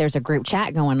may think there's a group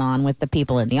chat going on with the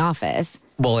people in the office.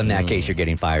 Well, in that case, you're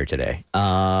getting fired today,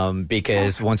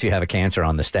 because once you have a cancer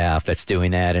on the staff that's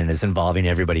doing that and is involving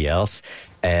everybody else,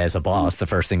 as a boss, the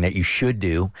first thing that you should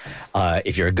do,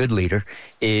 if you're a good leader,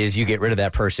 is you get rid of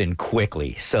that person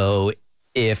quickly. So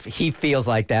if he feels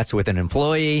like that's with an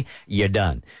employee, you're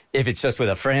done. If it's just with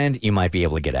a friend, you might be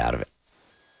able to get out of it.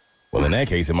 Well, in that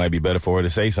case, it might be better for her to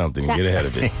say something and get ahead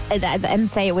of it.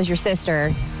 And say it was your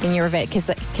sister in your event,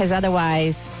 because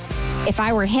otherwise, if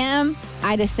I were him,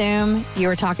 I'd assume you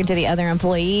were talking to the other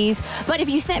employees. But if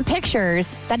you sent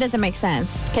pictures, that doesn't make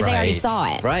sense, because they already saw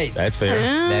it. Right. That's fair.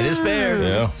 That is fair.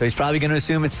 Yeah. So he's probably going to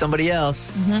assume it's somebody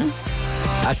else.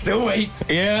 Mm-hmm. I still wait.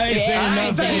 Yeah, I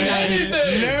ain't saying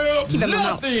nothing. Nope, Keep my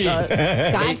mouth shut.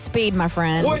 Godspeed, my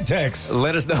friend. What text?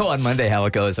 Let us know on Monday how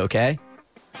it goes, okay?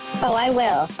 Oh, I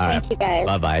will. Thank you, guys.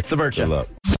 Bye-bye. It's The Burt Show.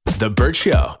 The Burt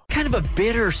Show. Kind of a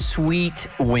bittersweet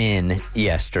win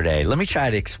yesterday. Let me try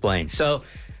to explain. So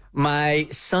my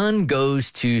son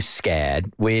goes to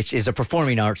SCAD, which is a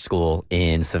performing arts school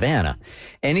in Savannah.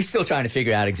 And he's still trying to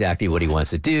figure out exactly what he wants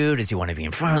to do. Does he want to be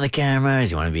in front of the camera? Does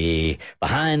he want to be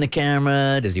behind the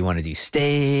camera? Does he want to do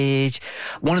stage?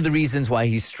 One of the reasons why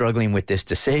he's struggling with this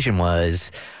decision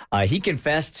was he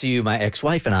confessed to my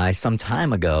ex-wife and I some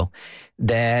time ago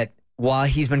that while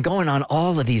he's been going on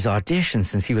all of these auditions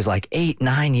since he was like 8,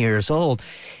 9 years old,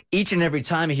 each and every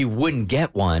time he wouldn't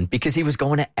get one because he was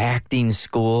going to acting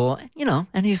school,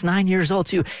 and he's 9 years old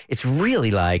too. It's really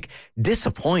like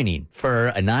disappointing for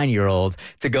a 9-year-old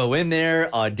to go in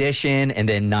there, audition, and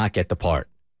then not get the part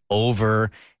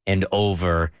over and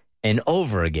over and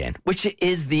over again, which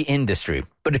is the industry.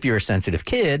 But if you're a sensitive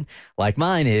kid like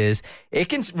mine is, it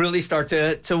can really start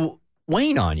to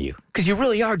wane on you because you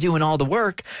really are doing all the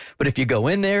work. But if you go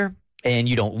in there and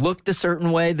you don't look the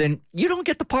certain way, then you don't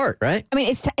get the part, right? I mean,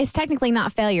 it's technically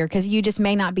not failure because you just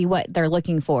may not be what they're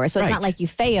looking for. So it's not like you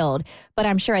failed, but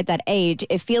I'm sure at that age,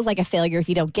 it feels like a failure if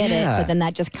you don't get it. So then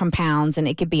that just compounds and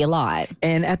it could be a lot.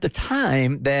 And at the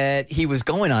time that he was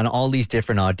going on all these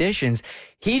different auditions,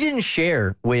 he didn't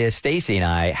share with Stacy and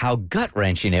I how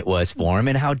gut-wrenching it was for him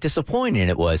and how disappointing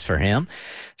it was for him.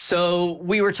 So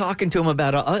we were talking to him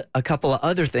about a couple of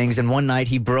other things, and one night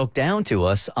he broke down to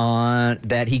us on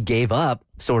that he gave up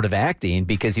sort of acting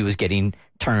because he was getting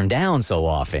turned down so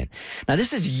often. Now,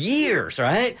 this is years,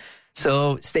 right?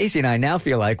 So Stacy and I now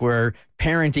feel like we're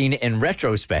parenting in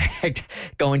retrospect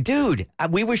going, dude,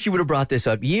 we wish you would have brought this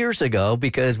up years ago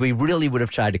because we really would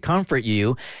have tried to comfort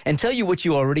you and tell you what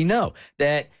you already know,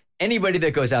 that anybody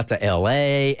that goes out to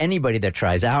LA, anybody that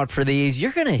tries out for these,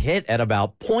 you're going to hit at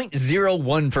about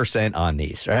 0.01% on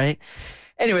these, right?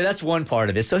 Anyway, that's one part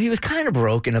of it. So he was kind of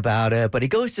broken about it, but he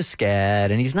goes to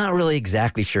SCAD and he's not really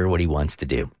exactly sure what he wants to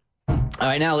do. All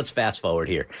right, now let's fast forward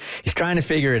here. He's trying to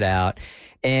figure it out.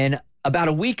 And about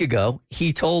a week ago,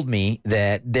 he told me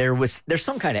that there's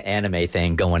some kind of anime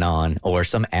thing going on or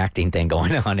some acting thing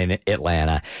going on in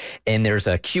Atlanta. And there's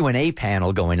a Q&A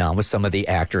panel going on with some of the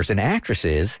actors and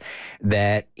actresses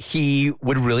that he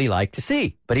would really like to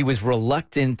see. But he was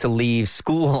reluctant to leave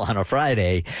school on a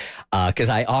Friday because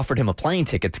I offered him a plane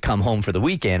ticket to come home for the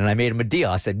weekend. And I made him a deal.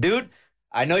 I said, dude,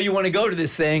 I know you want to go to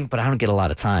this thing, but I don't get a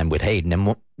lot of time with Hayden.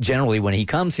 And generally when he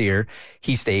comes here,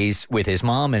 he stays with his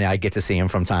mom and I get to see him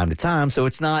from time to time. So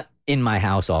it's not in my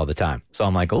house all the time. So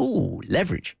I'm like, oh,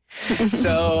 leverage.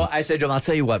 So I said to him, I'll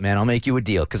tell you what, man, I'll make you a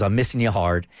deal because I'm missing you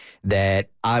hard that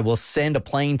I will send a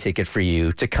plane ticket for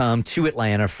you to come to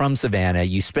Atlanta from Savannah.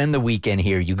 You spend the weekend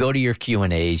here. You go to your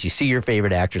Q&As. You see your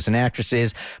favorite actors and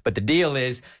actresses. But the deal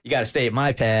is you got to stay at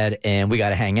my pad and we got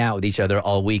to hang out with each other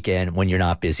all weekend when you're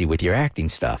not busy with your acting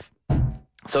stuff.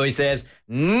 So he says,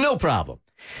 no problem.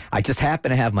 I just happen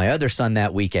to have my other son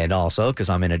that weekend also because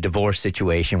I'm in a divorce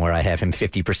situation where I have him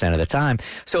 50% of the time.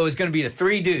 So it's going to be the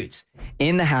 3 dudes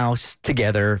in the house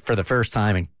together for the first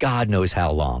time in God knows how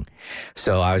long.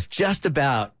 So I was just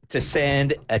about to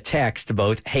send a text to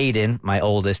both Hayden, my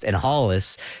oldest, and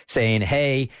Hollis saying,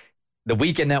 hey, the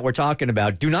weekend that we're talking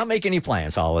about, do not make any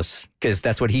plans, Hollis, because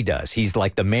that's what he does. He's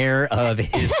like the mayor of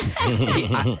his.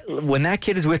 When that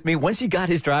kid is with me, once he got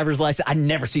his driver's license, I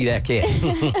never see that kid.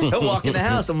 He'll walk in the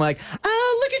house. I'm like,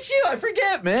 oh, look at you. I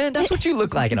forget, man. That's what you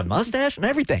look like, and a mustache and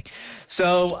everything.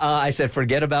 So I said,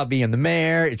 forget about being the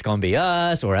mayor. It's going to be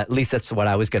us, or at least that's what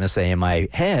I was going to say in my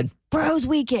head. Bros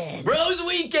weekend. Bros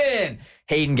weekend.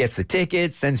 Hayden gets the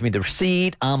ticket, sends me the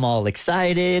receipt. I'm all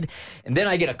excited. And then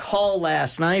I get a call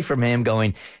last night from him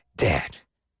going, Dad,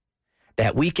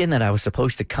 that weekend that I was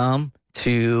supposed to come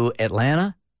to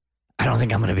Atlanta, I don't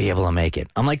think I'm going to be able to make it.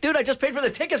 I'm like, dude, I just paid for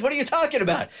the tickets. What are you talking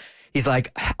about? He's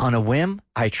like, on a whim,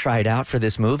 I tried out for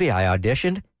this movie. I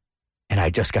auditioned, and I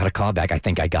just got a call back. I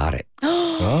think I got it.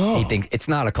 He thinks it's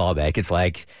not a callback. It's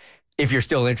like, if you're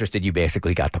still interested, you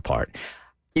basically got the part.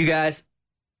 You guys,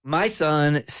 my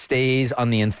son stays on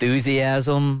the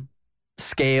enthusiasm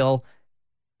scale,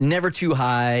 never too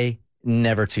high,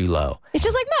 never too low. It's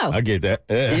just like Mo. I get that.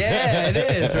 Yeah, it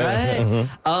is,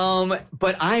 right?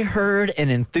 But I heard an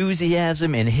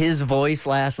enthusiasm in his voice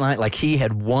last night, like he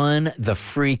had won the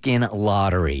freaking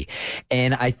lottery.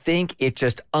 And I think it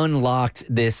just unlocked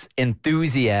this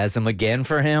enthusiasm again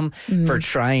for him for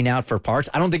trying out for parts.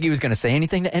 I don't think he was going to say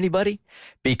anything to anybody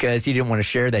because he didn't want to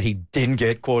share that he didn't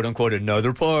get, quote unquote,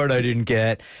 another part I didn't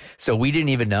get. So we didn't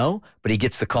even know, but he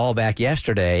gets the call back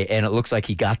yesterday, and it looks like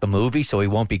he got the movie, so he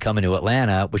won't be coming to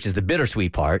Atlanta, which is the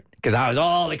bittersweet part, because I was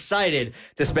all excited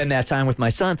to spend that time with my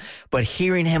son. But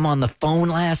hearing him on the phone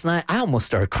last night, I almost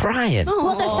started crying.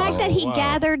 Well, the fact that he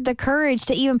gathered the courage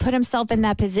to even put himself in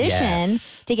that position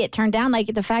to get turned down, like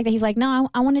the fact that he's like, no,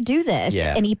 I want to do this.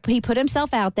 Yeah. And he put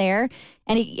himself out there,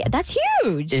 and that's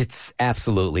huge. It's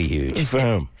absolutely huge. Good for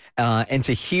him. And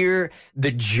to hear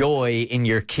the joy in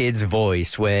your kid's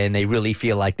voice when they really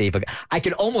feel like I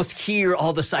could almost hear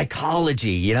all the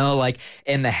psychology, you know, like,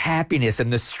 and the happiness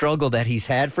and the struggle that he's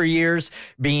had for years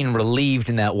being relieved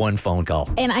in that one phone call.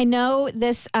 And I know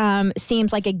this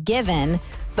seems like a given,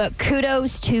 but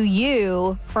kudos to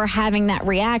you for having that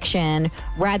reaction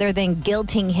rather than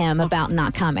guilting him about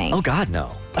not coming. Oh, God,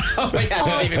 no. Oh, yeah, that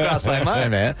didn't even cross my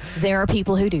mind, man. There are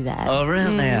people who do that. Oh,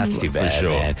 really? That's too bad, For sure.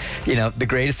 man. You know, the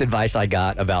greatest advice I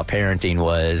got about parenting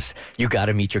was you got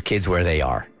to meet your kids where they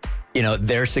are. You know,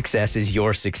 their success is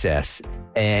your success.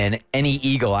 And any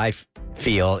ego I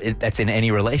feel that's in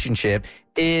any relationship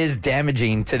is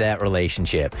damaging to that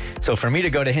relationship. So for me to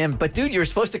go to him, but dude, you're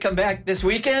supposed to come back this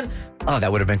weekend? Oh,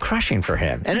 that would have been crushing for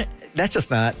him. And that's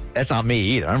not me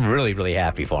either. I'm really, really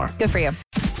happy for him. Good for you.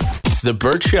 The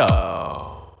Burt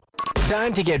Show.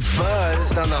 Time to get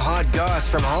buzzed on the hot goss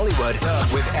from Hollywood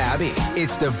with Abby.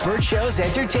 It's the Burt Show's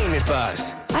entertainment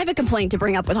buzz. I have a complaint to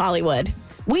bring up with Hollywood.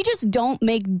 We just don't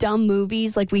make dumb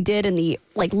movies like we did in the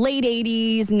late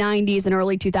 80s, 90s, and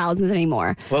early 2000s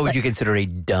anymore. What would you consider a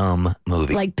dumb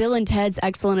movie? Like Bill and Ted's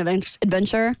Excellent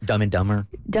Adventure. Dumb and Dumber.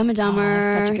 Dumb and Dumber.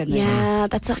 that's such a good movie. Yeah,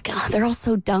 that's like, they're all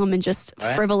so dumb and just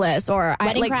frivolous. Or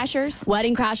Wedding Crashers.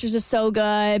 Wedding Crashers is so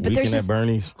good. But Weekend there's at just,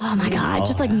 Bernie's. oh my God,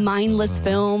 just like mindless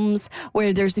films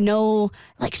where there's no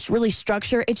like really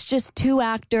structure. It's just two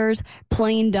actors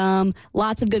playing dumb,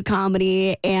 lots of good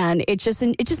comedy, and it's just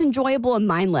enjoyable and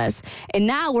mindless. And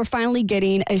now we're finally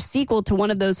getting a sequel to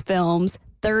one of those films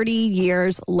 30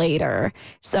 years later.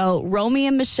 So Romy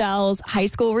and Michelle's high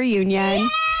school reunion.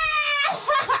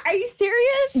 Are you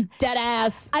serious? Dead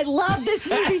ass. I love this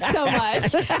movie so much.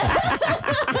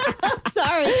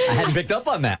 Sorry. I hadn't picked up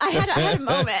on that. I had a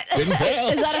moment. Didn't tell.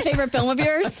 Is that a favorite film of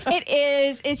yours? It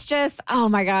is. It's just, oh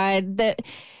my God.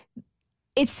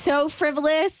 It's so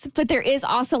frivolous, but there is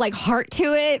also like heart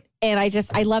to it. And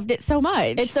I loved it so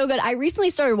much. It's so good. I recently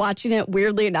started watching it,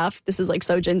 weirdly enough. This is like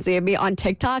so Gen Z of me, on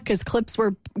TikTok, because clips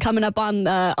were coming up on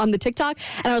the TikTok.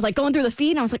 And I was like going through the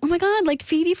feed and I was like, oh my God, like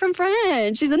Phoebe from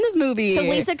Friends. She's in this movie. So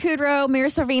Lisa Kudrow, Mira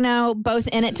Sorvino, both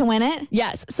in it to win it?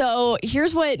 Yes. So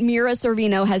here's what Mira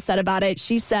Sorvino has said about it.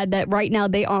 She said that right now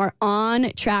they are on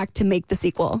track to make the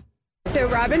sequel. So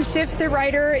Robin Schiff, the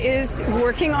writer, is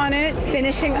working on it,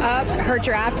 finishing up her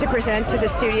draft to present to the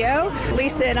studio.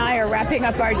 Lisa and I are wrapping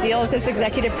up our deals as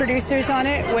executive producers on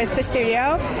it with the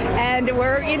studio, and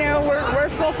we're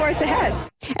full force ahead.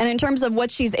 And in terms of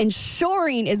what she's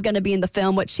ensuring is going to be in the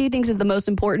film, what she thinks is the most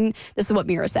important, this is what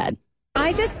Mira said.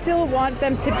 I just still want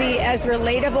them to be as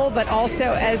relatable, but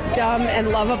also as dumb and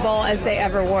lovable as they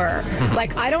ever were.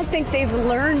 Like, I don't think they've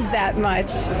learned that much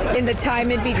in the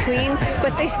time in between,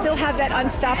 but they still have that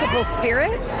unstoppable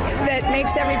spirit that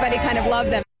makes everybody kind of love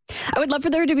them. I would love for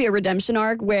there to be a redemption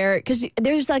arc where, because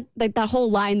there's like that whole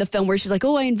line in the film where she's like,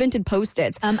 oh, I invented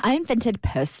Post-its. I invented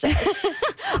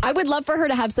Post-its. I would love for her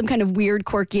to have some kind of weird,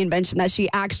 quirky invention that she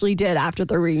actually did after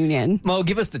the reunion. Mo,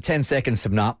 give us the 10-second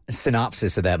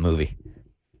synopsis of that movie.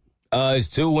 It's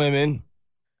two women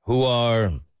who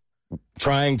are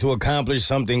trying to accomplish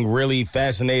something really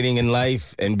fascinating in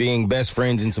life and being best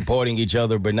friends and supporting each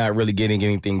other, but not really getting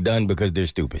anything done because they're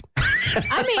stupid.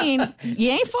 I mean, you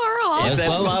ain't far off. Is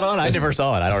that spot on? I never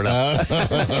saw it. I don't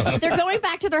know. They're going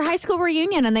back to their high school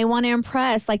reunion, and they want to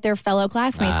impress like their fellow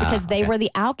classmates because they were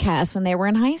the outcasts when they were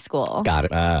in high school. Got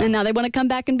it. And now they want to come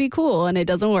back and be cool, and it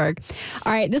doesn't work.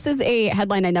 All right, this is a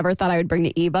headline I never thought I would bring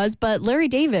to eBuzz, but Larry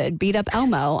David beat up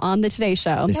Elmo on the Today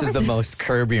Show. This is the most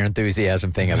Curb Your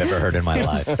Enthusiasm thing I've ever heard in my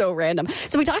life. So random.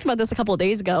 So we talked about this a couple of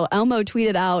days ago. Elmo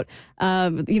tweeted out,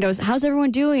 how's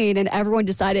everyone doing? And everyone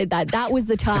decided that was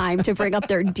the time to bring up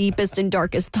their deepest and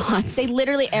darkest thoughts. They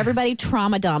literally, everybody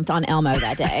trauma dumped on Elmo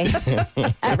that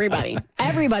day.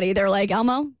 Everybody. They're like,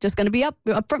 Elmo, just going to be up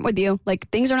front with you. Like,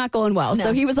 things are not going well. No.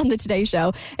 So he was on the Today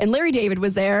Show, and Larry David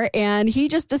was there, and he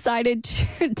just decided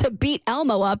to beat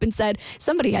Elmo up and said,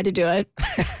 somebody had to do it.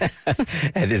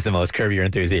 It is the most Curb Your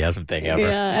Enthusiasm thing ever.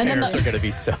 Yeah, and Parents are going to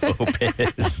be so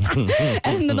pissed.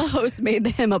 And then the host made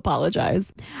him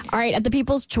apologize. All right, at the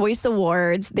People's Choice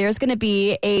Awards, there's going to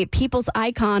be a People's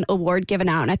Icon Award given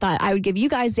out. And I thought I would give you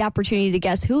guys the opportunity to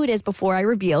guess who it is before I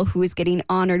reveal who is getting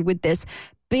honored with this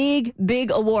big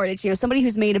award. It's, somebody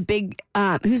who's made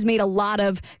a lot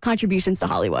of contributions to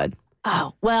Hollywood.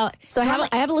 Oh, well. So I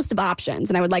have a list of options,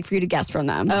 and I would like for you to guess from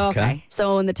them. Oh, okay.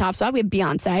 So in the top spot, we have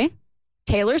Beyonce,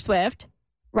 Taylor Swift,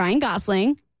 Ryan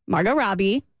Gosling, Margot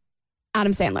Robbie,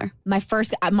 Adam Sandler.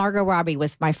 Margot Robbie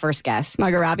was my first guess.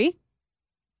 Margot Robbie?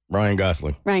 Ryan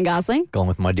Gosling. Ryan Gosling? Going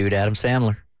with my dude, Adam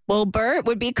Sandler. Well, Bert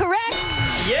would be correct.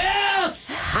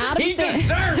 Yes! He Sandler.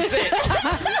 deserves it!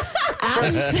 For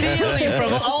stealing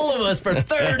from all of us for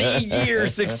 30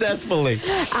 years successfully.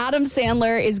 Adam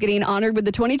Sandler is getting honored with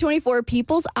the 2024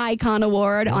 People's Icon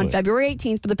Award on February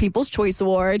 18th for the People's Choice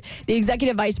Award. The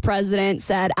executive vice president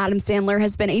said Adam Sandler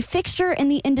has been a fixture in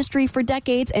the industry for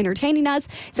decades, entertaining us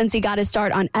since he got his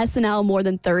start on SNL more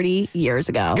than 30 years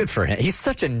ago. Good for him. He's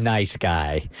such a nice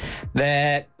guy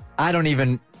that I don't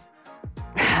even...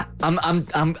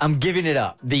 I'm giving it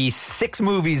up. The 6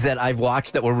 movies that I've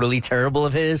watched that were really terrible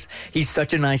of his, he's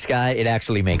such a nice guy. It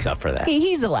actually makes up for that.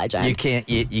 He's a legend. You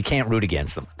can't root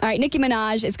against him. All right, Nicki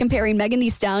Minaj is comparing Megan Thee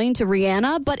Stallion to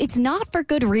Rihanna, but it's not for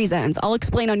good reasons. I'll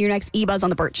explain on your next eBuzz on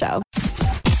The Burt Show.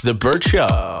 The Burt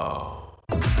Show.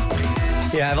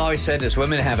 Yeah, I've always said this.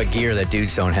 Women have a gear that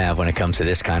dudes don't have when it comes to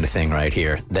this kind of thing right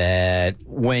here. That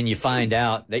when you find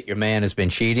out that your man has been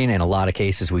cheating, in a lot of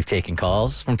cases we've taken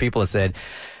calls from people that said,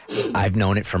 I've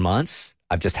known it for months.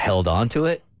 I've just held on to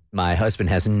it. My husband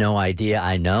has no idea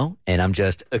I know, and I'm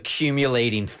just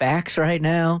accumulating facts right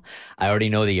now. I already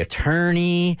know the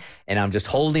attorney, and I'm just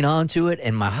holding on to it,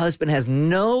 and my husband has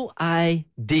no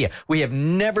idea. We have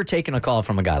never taken a call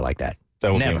from a guy like that.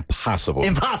 That would be Never. impossible.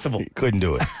 Impossible. Couldn't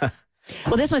do it.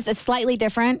 Well, this one's slightly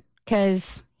different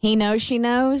because he knows she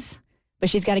knows, but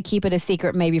she's got to keep it a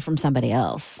secret maybe from somebody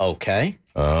else. Okay.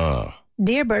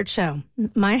 Dear Burt Show,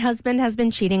 my husband has been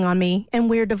cheating on me and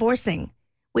we're divorcing.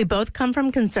 We both come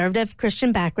from conservative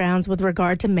Christian backgrounds with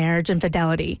regard to marriage and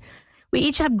fidelity. We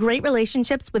each have great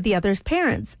relationships with the other's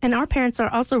parents, and our parents are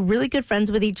also really good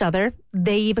friends with each other.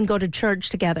 They even go to church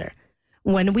together.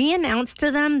 When we announce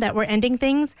to them that we're ending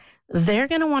things, they're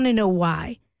going to want to know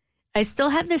why. I still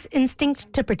have this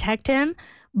instinct to protect him,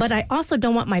 but I also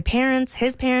don't want my parents,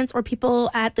 his parents, or people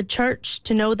at the church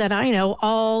to know that I know,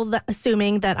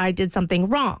 assuming that I did something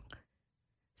wrong.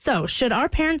 So, should our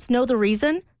parents know the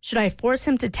reason? Should I force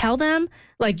him to tell them?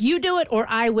 Like, you do it or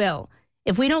I will.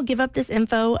 If we don't give up this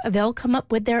info, they'll come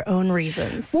up with their own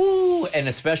reasons. Woo! And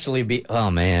especially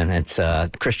it's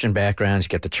Christian backgrounds, you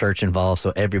get the church involved,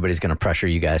 so everybody's going to pressure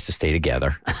you guys to stay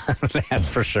together. That's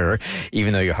for sure,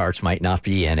 even though your hearts might not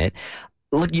be in it.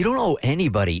 Look, you don't owe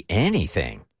anybody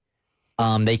anything.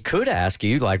 They could ask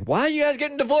you, like, why are you guys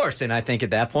getting divorced? And I think at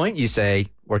that point, you say,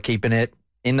 we're keeping it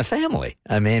in the family.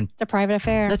 I mean, It's a private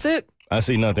affair. that's it. I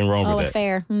see nothing wrong with that.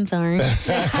 Affair. I'm sorry.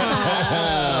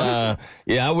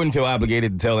 Yeah, I wouldn't feel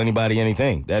obligated to tell anybody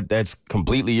anything. That's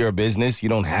completely your business. You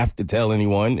don't have to tell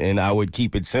anyone, and I would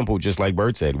keep it simple, just like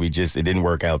Bert said. It didn't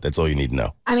work out. That's all you need to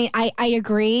know. I mean, I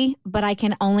agree, but I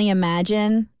can only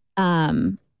imagine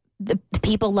the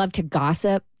people love to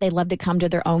gossip. They love to come to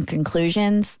their own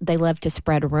conclusions. They love to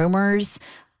spread rumors.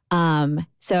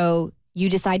 So you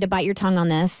decide to bite your tongue on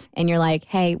this, and you're like,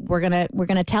 hey, we're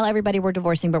gonna tell everybody we're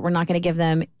divorcing, but we're not going to give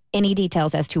them any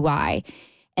details as to why.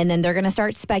 And then they're going to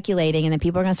start speculating, and then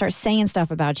people are going to start saying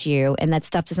stuff about you, and that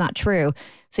stuff is not true.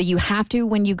 So you have to,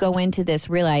 when you go into this,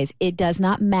 realize it does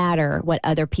not matter what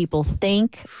other people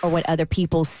think or what other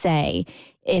people say.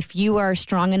 If you are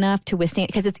strong enough to withstand,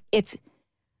 because it's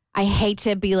I hate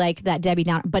to be like that Debbie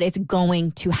Downer, but it's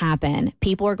going to happen.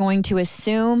 People are going to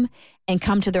assume and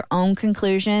come to their own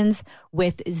conclusions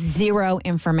with zero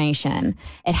information.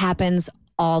 It happens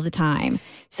all the time.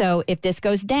 So if this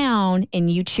goes down and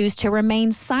you choose to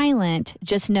remain silent,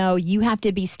 just know you have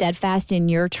to be steadfast in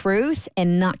your truth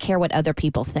and not care what other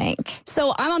people think.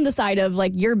 So I'm on the side of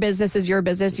like, your business is your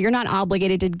business. You're not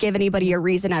obligated to give anybody a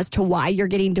reason as to why you're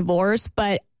getting divorced.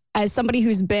 But as somebody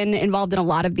who's been involved in a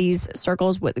lot of these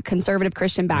circles with conservative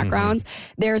Christian backgrounds,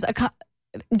 there's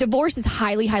divorce is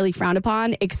highly, highly frowned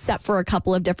upon, except for a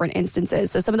couple of different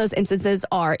instances. So some of those instances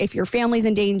are if your family's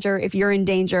in danger, if you're in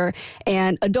danger,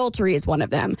 and adultery is one of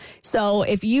them. So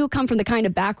if you come from the kind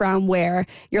of background where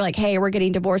you're like, hey, we're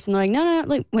getting divorced, and they're like, no,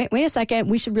 like, wait a second,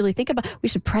 we should really we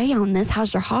should pray on this.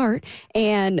 How's your heart?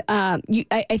 And I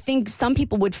think some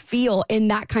people would feel in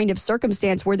that kind of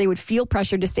circumstance where they would feel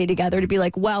pressured to stay together to be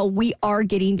like, well, we are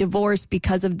getting divorced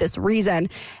because of this reason.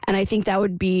 And I think that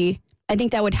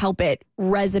would help it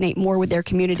resonate more with their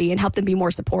community and help them be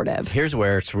more supportive. Here's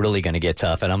where it's really going to get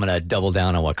tough, and I'm going to double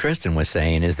down on what Kristen was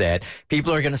saying, is that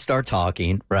people are going to start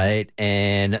talking, right?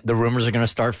 And the rumors are going to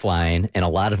start flying, and a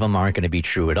lot of them aren't going to be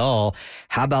true at all.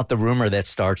 How about the rumor that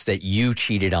starts that you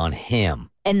cheated on him?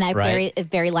 And that right?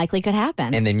 very likely could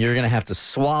happen. And then you're going to have to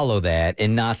swallow that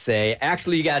and not say,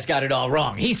 actually, you guys got it all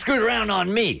wrong. He screwed around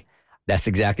on me. That's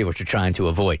exactly what you're trying to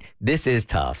avoid. This is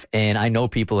tough. And I know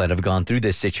people that have gone through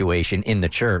this situation in the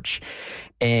church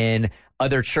and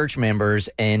other church members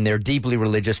and their deeply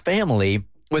religious family,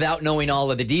 without knowing all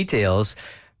of the details,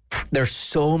 there's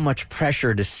so much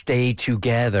pressure to stay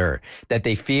together that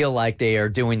they feel like they are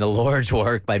doing the Lord's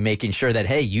work by making sure that,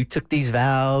 hey, you took these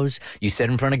vows, you said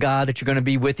in front of God that you're going to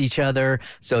be with each other,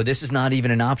 so this is not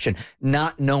even an option.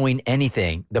 Not knowing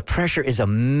anything, the pressure is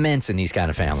immense in these kind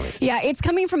of families. Yeah, it's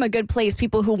coming from a good place,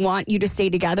 people who want you to stay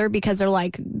together because they're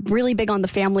like really big on the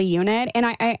family unit. And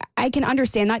I can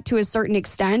understand that to a certain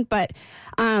extent, but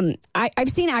I've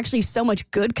seen actually so much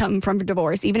good come from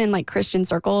divorce, even in like Christian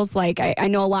circles. Like I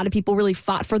know a lot of people really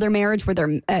fought for their marriage where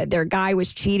their guy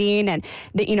was cheating, and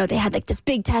they had like this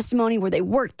big testimony where they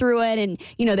worked through it, and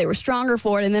they were stronger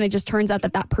for it, and then it just turns out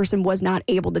that person was not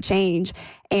able to change,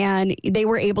 and they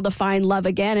were able to find love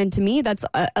again. And to me, that's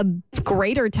a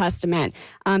greater testament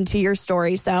to your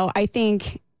story. So I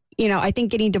think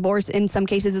getting divorced in some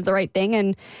cases is the right thing,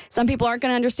 and some people aren't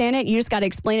going to understand it. You just got to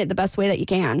explain it the best way that you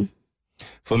can.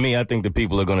 For me, I think the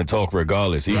people are going to talk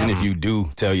regardless. Even if you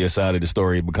do tell your side of the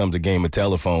story, it becomes a game of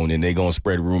telephone, and they're going to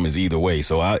spread rumors either way.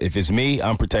 So if it's me,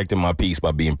 I'm protecting my peace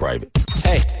by being private.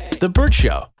 Hey, The Burt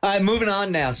Show. All right, moving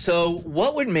on now. So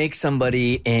what would make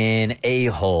somebody an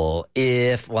a-hole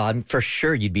I'm for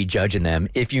sure you'd be judging them,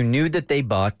 if you knew that they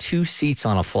bought 2 seats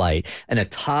on a flight and a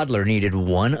toddler needed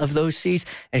one of those seats,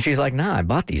 and she's like, nah, I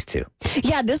bought these 2.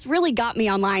 Yeah, this really got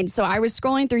me online. So I was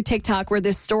scrolling through TikTok where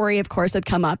this story, of course, had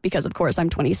come up because, of course, I'm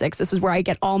 26. This is where I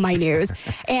get all my news.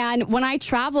 And when I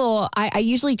travel, I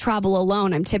usually travel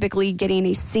alone. I'm typically getting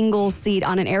a single seat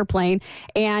on an airplane.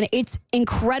 And it's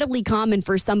incredibly common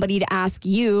for somebody to ask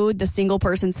you, the single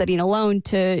person sitting alone,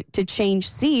 to change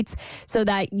seats so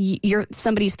that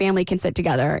somebody's family can sit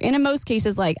together. And in most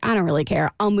cases, like, I don't really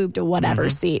care. I'll move to whatever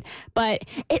seat. But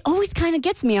it always kind of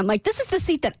gets me. I'm like, this is the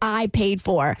seat that I paid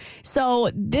for. So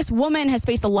this woman has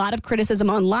faced a lot of criticism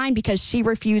online because she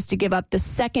refused to give up the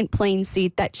second plane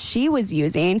seat that she was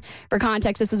using. For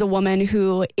context, this is a woman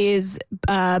who is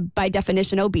by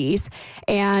definition obese.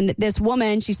 And this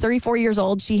woman, she's 34 years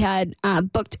old. She had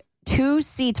booked 2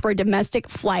 seats for a domestic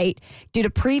flight due to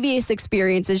previous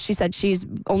experiences. She said she's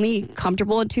only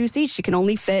comfortable in 2 seats. She can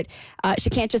only she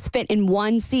can't just fit in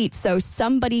 1 seat. So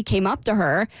somebody came up to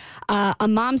her. A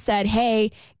mom said, hey,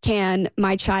 can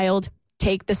my child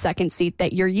take the second seat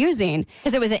that you're using?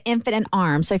 Because it was an infant in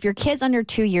arms. So if your kid's under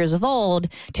 2 years old,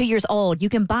 you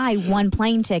can buy 1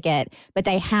 plane ticket, but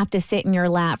they have to sit in your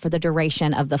lap for the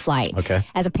duration of the flight. Okay.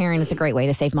 As a parent, it's a great way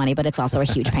to save money, but it's also a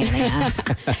huge pain in the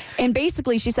ass. And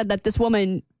basically, she said that this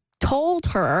woman told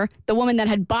her, the woman that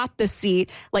had bought the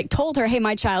seat, told her, hey,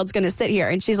 my child's going to sit here.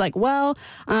 And she's like, well,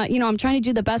 I'm trying to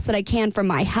do the best that I can for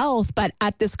my health. But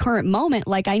at this current moment,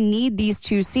 I need these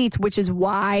 2 seats, which is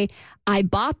why I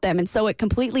bought them. And so it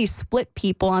completely split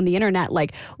people on the internet.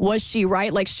 Was she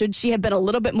right? Should she have been a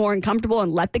little bit more uncomfortable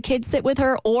and let the kid sit with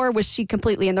her? Or was she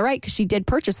completely in the right because she did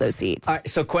purchase those seats? All right,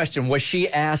 so question, was she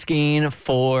asking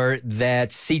for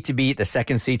that seat the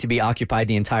second seat to be occupied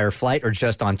the entire flight, or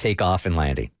just on takeoff and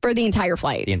landing? For Or the entire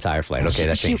flight? The entire flight. Okay,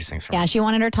 that changes things for me. Yeah, she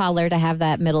wanted her toddler to have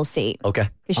that middle seat. Okay.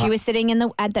 Because she was sitting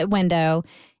at the window,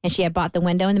 and she had bought the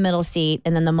window in the middle seat,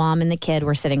 and then the mom and the kid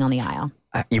were sitting on the aisle.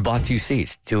 You bought 2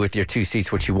 seats. Do with your 2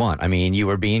 seats what you want. I mean, you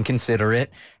were being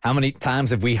considerate. How many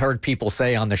times have we heard people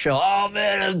say on the show, oh,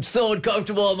 man, I'm so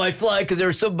uncomfortable on my flight because there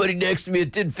was somebody next to me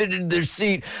that didn't fit into their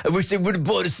seat. I wish they would have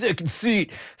bought a second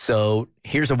seat. So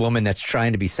here's a woman that's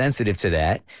trying to be sensitive to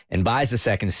that and buys a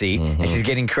second seat, and she's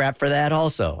getting crap for that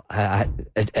also.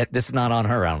 This is not on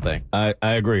her, I don't think. I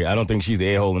agree. I don't think she's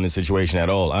the a-hole in this situation at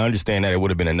all. I understand that it would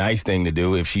have been a nice thing to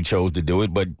do if she chose to do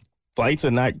it, but flights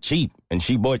are not cheap, and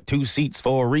she bought 2 seats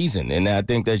for a reason. And I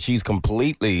think that she's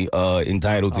completely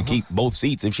entitled to keep both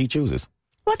seats if she chooses.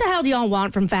 What the hell do y'all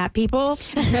want from fat people?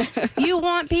 You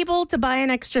want people to buy an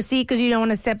extra seat because you don't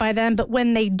want to sit by them, but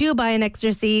when they do buy an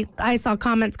extra seat, I saw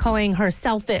comments calling her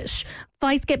selfish.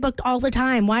 Flights get booked all the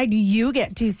time. Why do you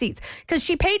get 2 seats? Because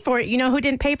she paid for it. You know who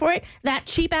didn't pay for it? That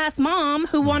cheap-ass mom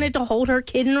who wanted to hold her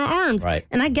kid in her arms. Right.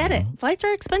 And I get it. Flights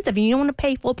are expensive, and you don't want to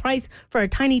pay full price for a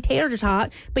tiny tater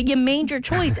tot, but you made your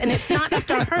choice, and it's not up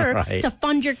to her to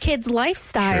fund your kid's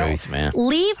lifestyle. Truth, man.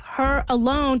 Leave her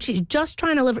alone. She's just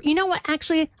trying to live. You know what?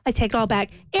 Actually, I take it all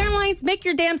back. Airlines, make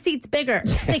your damn seats bigger.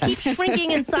 They keep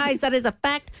shrinking in size. That is a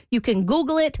fact. You can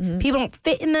Google it. People don't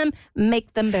fit in them.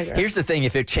 Make them bigger. Here's the thing.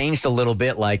 If it changed a little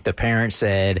bit, like the parent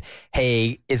said,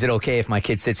 hey, is it okay if my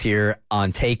kid sits here on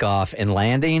takeoff and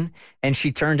landing? And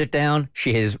she turned it down.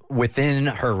 She is within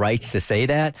her rights to say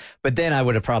that. But then I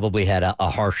would have probably had a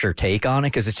harsher take on it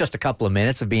because it's just a couple of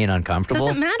minutes of being uncomfortable.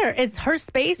 Doesn't matter. It's her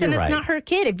space and You're it's right. not her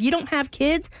kid. If you don't have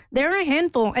kids, they're a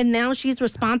handful. And now she's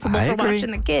responsible for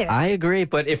watching the kid. I agree.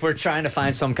 But if we're trying to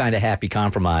find some kind of happy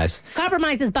compromise.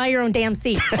 Compromise is buy your own damn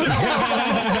seat.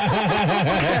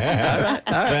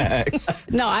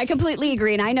 No, I completely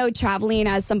agree. And I know traveling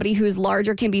as somebody who's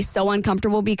larger can be so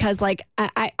uncomfortable because, like,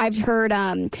 I've heard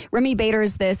Remy Bader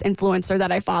is this influencer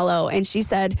that I follow. And she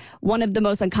said one of the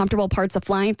most uncomfortable parts of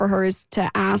flying for her is to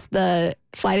ask the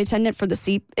flight attendant for the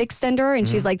seat extender. And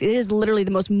she's like, it is literally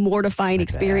the most mortifying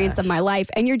experience of my life.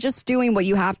 And you're just doing what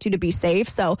you have to be safe.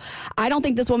 So I don't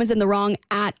think this woman's in the wrong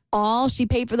at all. She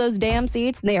paid for those damn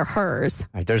seats. They are hers. All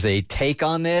right, there's a take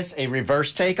on this, a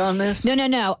reverse take on this.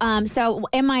 No. So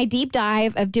in my deep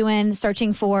dive of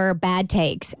searching for bad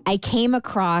takes, I came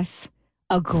across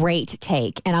a great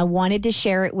take, and I wanted to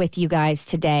share it with you guys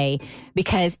today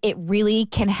because it really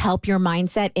can help your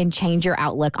mindset and change your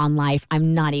outlook on life.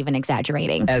 I'm not even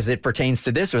exaggerating. As it pertains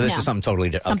to this, or this is something totally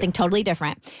different? Something totally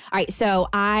different. All right, so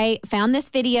I found this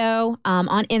video on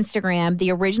Instagram.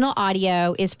 The original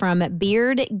audio is from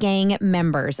Beard Gang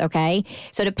members, okay?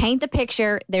 So to paint the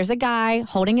picture, there's a guy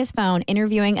holding his phone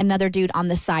interviewing another dude on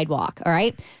the sidewalk, all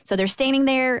right? So they're standing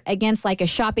there against like a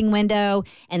shopping window,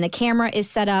 and the camera is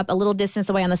set up a little distance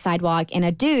away on the sidewalk, and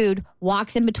a dude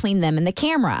walks in between them and the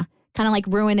camera, kind of like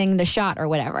ruining the shot or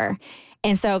whatever.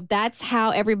 And so that's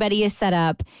how everybody is set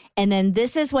up. And then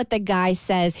this is what the guy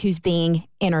says who's being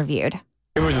interviewed.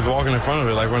 We're just walking in front of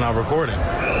it like we're not recording.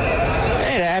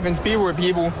 It happens. People are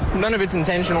people. None of it's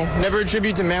intentional. Never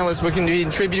attribute to malice what can be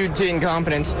attributed to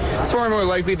incompetence. It's far more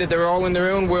likely that they're all in their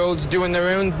own worlds, doing their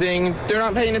own thing. They're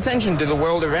not paying attention to the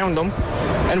world around them.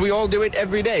 And we all do it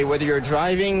every day, whether you're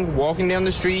driving, walking down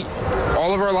the street.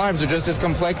 All of our lives are just as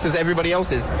complex as everybody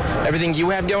else's. Everything you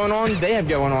have going on, they have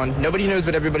going on. Nobody knows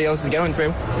what everybody else is going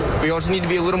through. We also need to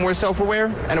be a little more self-aware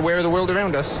and aware of the world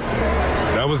around us.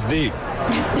 That was deep.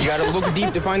 You gotta look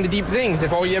deep to find the deep things.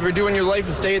 If all you ever do in your life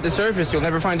is stay at the surface, you'll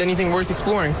never find anything worth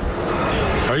exploring.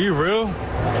 Are you real?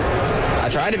 I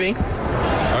try to be.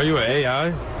 Are you an AI?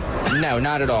 No,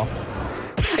 not at all.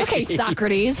 Okay,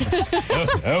 Socrates.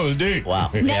 That was deep.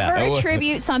 Wow. Never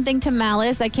attribute something to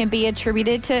malice that can be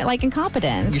attributed to like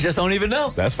incompetence. You just don't even know.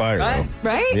 That's fire, Right?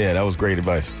 Right? Yeah, that was great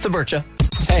advice. It's the Burt Show.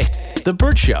 Hey, The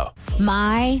Burt Show.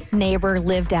 My neighbor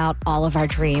lived out all of our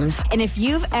dreams. And if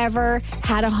you've ever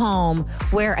had a home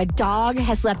where a dog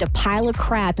has left a pile of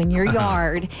crap in your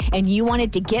yard and you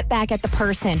wanted to get back at the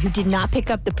person who did not pick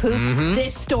up the poop,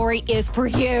 this story is for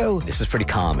you. This is pretty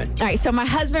common. All right, so my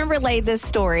husband relayed this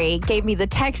story, gave me the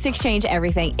text exchange,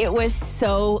 everything. It was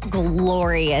so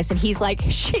glorious. And he's like,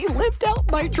 she lived out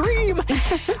my dream.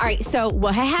 All right, so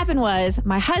what had happened was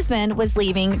my husband was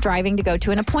driving to go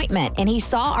to an appointment, and he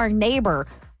saw our neighbor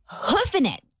hoofing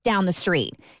it down the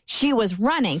street. She was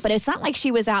running, but it's not like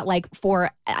she was out like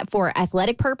for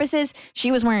athletic purposes.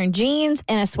 She was wearing jeans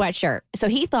and a sweatshirt. So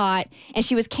he thought, and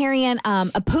she was carrying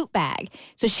a poop bag.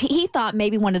 So he thought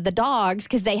maybe one of the dogs,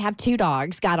 because they have 2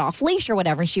 dogs, got off leash or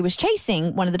whatever, and she was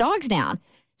chasing one of the dogs down.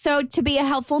 So to be a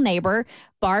helpful neighbor,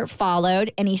 Bart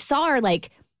followed, and he saw her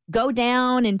like go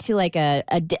down into like a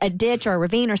ditch or a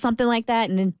ravine or something like that,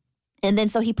 and then And then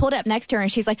so he pulled up next to her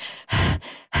and she's like,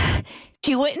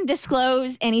 she wouldn't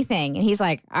disclose anything. And he's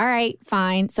like, all right,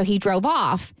 fine. So he drove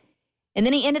off. And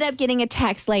then he ended up getting a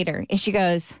text later. And she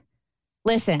goes,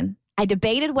 listen, I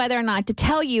debated whether or not to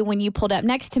tell you when you pulled up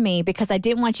next to me because I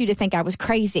didn't want you to think I was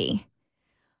crazy.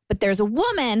 But there's a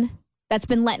woman that's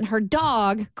been letting her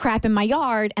dog crap in my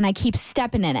yard and I keep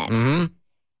stepping in it. Mm-hmm.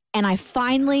 And I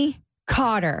finally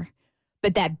caught her.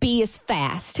 But that bee is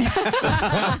fast. So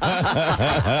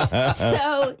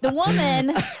the woman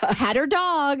had her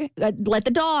dog, let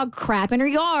the dog crap in her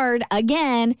yard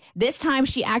again. This time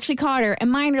she actually caught her.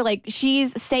 And mind her, like,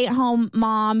 she's a stay-at-home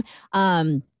mom,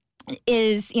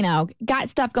 is, got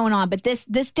stuff going on. But this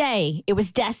day, it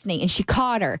was destiny, and she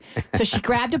caught her. So she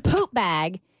grabbed a poop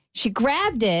bag. She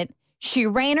grabbed it. She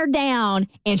ran her down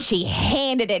and she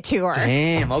handed it to her.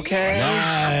 Damn, okay.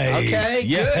 Nice. Okay,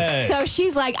 yes. So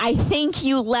she's like, I think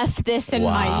you left this in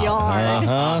my yard. I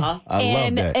love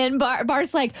that. And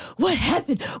Bart's like, what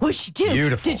happened? What'd she do?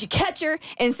 Beautiful. Did you catch her?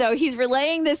 And so he's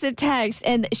relaying this in text.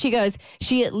 And she goes,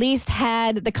 she at least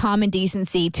had the common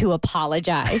decency to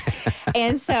apologize.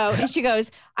 and she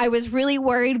goes, I was really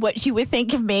worried what she would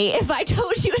think of me if I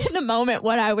told you in the moment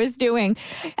what I was doing.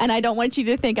 And I don't want you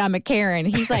to think I'm a Karen.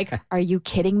 He's like, are you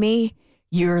kidding me?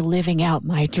 You're living out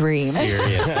my dream.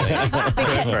 Seriously.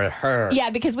 Good for her.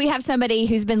 Yeah, because we have somebody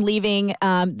who's been leaving,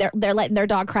 they're letting their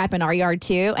dog crap in our yard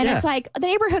too. And it's like the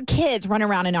neighborhood kids run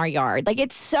around in our yard. Like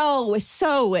it's so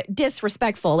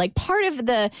disrespectful. Like part of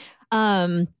the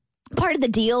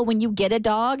deal when you get a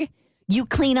dog, you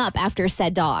clean up after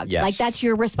said dog. Yes. Like that's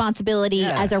your responsibility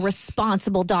as a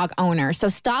responsible dog owner. So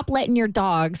stop letting your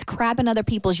dogs crap in other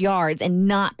people's yards and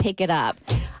not pick it up.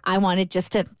 I wanted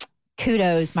just to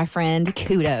kudos, my friend.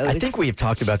 Kudos. I think we've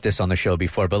talked about this on the show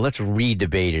before, but let's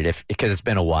re-debate it because it's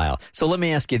been a while. So let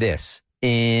me ask you this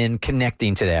in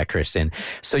connecting to that, Kristen.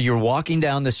 So you're walking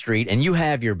down the street and you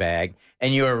have your bag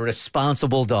and you're a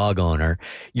responsible dog owner.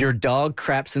 Your dog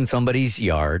craps in somebody's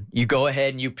yard. You go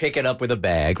ahead and you pick it up with a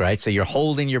bag, right? So you're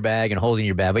holding your bag,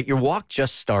 but your walk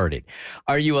just started.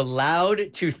 Are you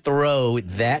allowed to throw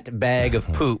that bag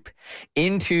of poop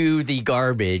into the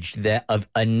garbage of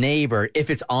a neighbor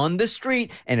if it's on the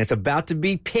street and it's about to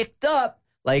be picked up?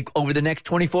 Like over the next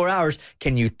 24 hours,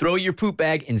 can you throw your poop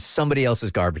bag in somebody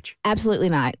else's garbage? Absolutely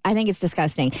not. I think it's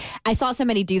disgusting. I saw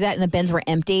somebody do that and the bins were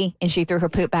empty and she threw her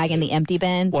poop bag in the empty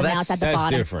bin. So now it's at the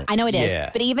bottom. Different. I know it is.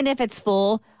 Yeah. But even if it's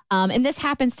full, and this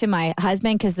happens to my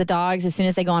husband because the dogs, as soon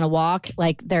as they go on a walk,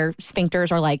 like their sphincters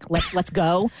are like, let's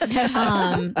go.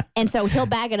 And so he'll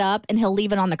bag it up and he'll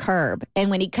leave it on the curb. And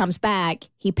when he comes back,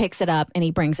 he picks it up and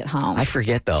he brings it home. I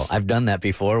forget, though. I've done that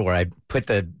before where I put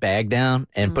the bag down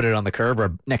and put it on the curb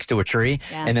or next to a tree.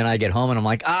 Yeah. And then I get home and I'm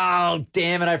like, oh,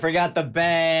 damn it, I forgot the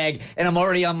bag. And I'm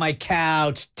already on my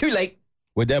couch. Too late.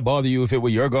 Would that bother you if it were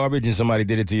your garbage and somebody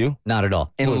did it to you? Not at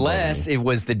all. Unless it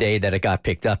was the day that it got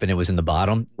picked up and it was in the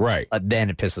bottom. Right. Then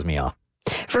it pisses me off.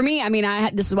 For me, I mean,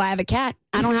 this is why I have a cat.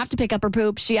 I don't have to pick up her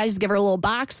poop. I just give her a little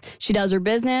box. She does her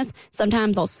business.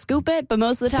 Sometimes I'll scoop it, but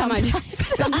most of the time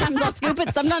sometimes I'll scoop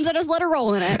it. Sometimes I just let her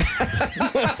roll in it.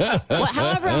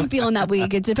 However I'm feeling that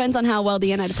week, it depends on how well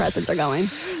the antidepressants are going.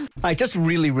 All right, just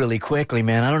really, really quickly,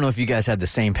 man. I don't know if you guys had the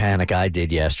same panic I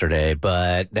did yesterday,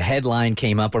 but the headline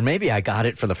came up, or maybe I got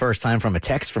it for the first time from a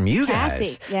text from you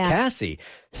guys. Cassie,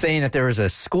 saying that there was a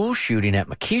school shooting at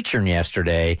McEachern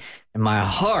yesterday, and my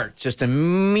heart just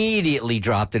immediately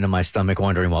dropped into my stomach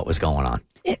wondering what was going on.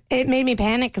 It made me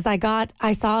panic because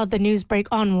I saw the news break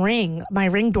on Ring. My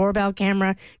Ring doorbell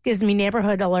camera gives me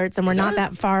neighborhood alerts, and we're not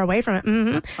that far away from it.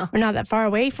 Mm-hmm. We're not that far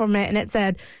away from it, and it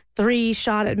said 3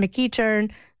 shot at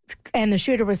McEachern, and the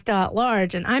shooter was still at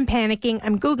large. And I'm panicking.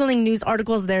 I'm Googling news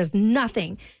articles. There's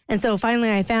nothing. And so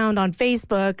finally I found on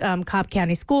Facebook, Cobb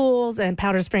County Schools and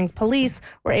Powder Springs Police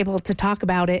were able to talk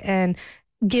about it and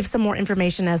give some more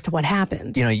information as to what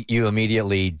happened. You know, you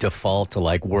immediately default to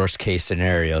like worst case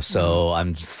scenario. So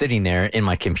I'm sitting there in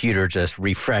my computer just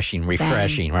refreshing,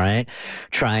 right?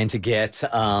 Trying to get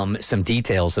some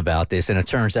details about this. And it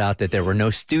turns out that there were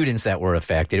no students that were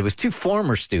affected. It was 2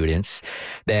 former students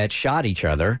that shot each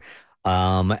other.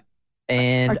 Or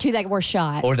 2 that were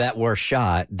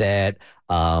shot. That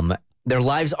their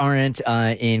lives aren't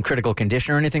in critical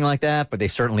condition or anything like that, but they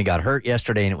certainly got hurt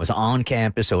yesterday, and it was on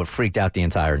campus, so it freaked out the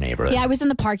entire neighborhood. Yeah, I was in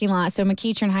the parking lot. So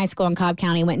McEachern High School in Cobb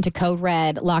County went into code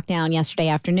red lockdown yesterday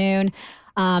afternoon.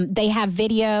 They have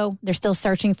video. They're still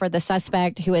searching for the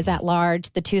suspect who is at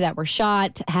large. The 2 that were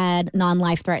shot had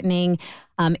non-life-threatening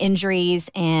injuries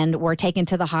and were taken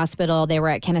to the hospital. They were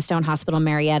at Kennestone Hospital,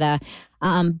 Marietta.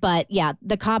 But yeah,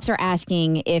 the cops are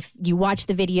asking if you watch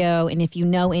the video and if you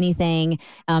know anything,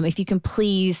 if you can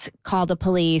please call the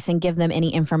police and give them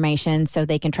any information so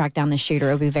they can track down the shooter.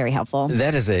 It would be very helpful.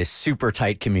 That is a super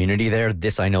tight community there.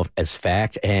 This I know as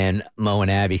fact. And Mo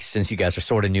and Abby, since you guys are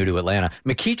sort of new to Atlanta,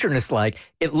 McEachern is like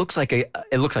it looks like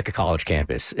a college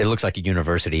campus. It looks like a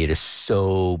university. It is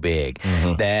so big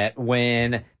that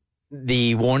when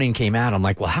the warning came out, I'm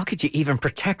like, well, how could you even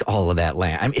protect all of that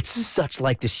land? I mean, it's such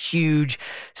like this huge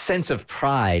sense of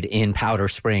pride in Powder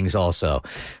Springs also.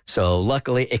 So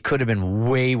luckily it could have been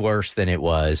way worse than it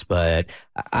was, but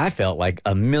I felt like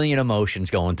a million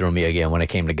emotions going through me again when it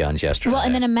came to guns yesterday. Well,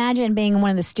 and then imagine being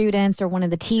one of the students or one of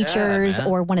the teachers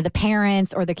or one of the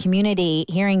parents or the community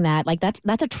hearing that. Like that's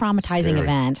a traumatizing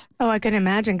event. Oh, I can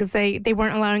imagine because they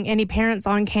weren't allowing any parents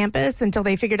on campus until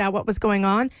they figured out what was going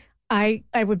on. I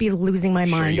would be losing my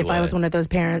mind if I was one of those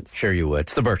parents. Sure you would.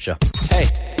 It's The Burt Show. Hey,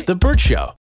 The Burt Show.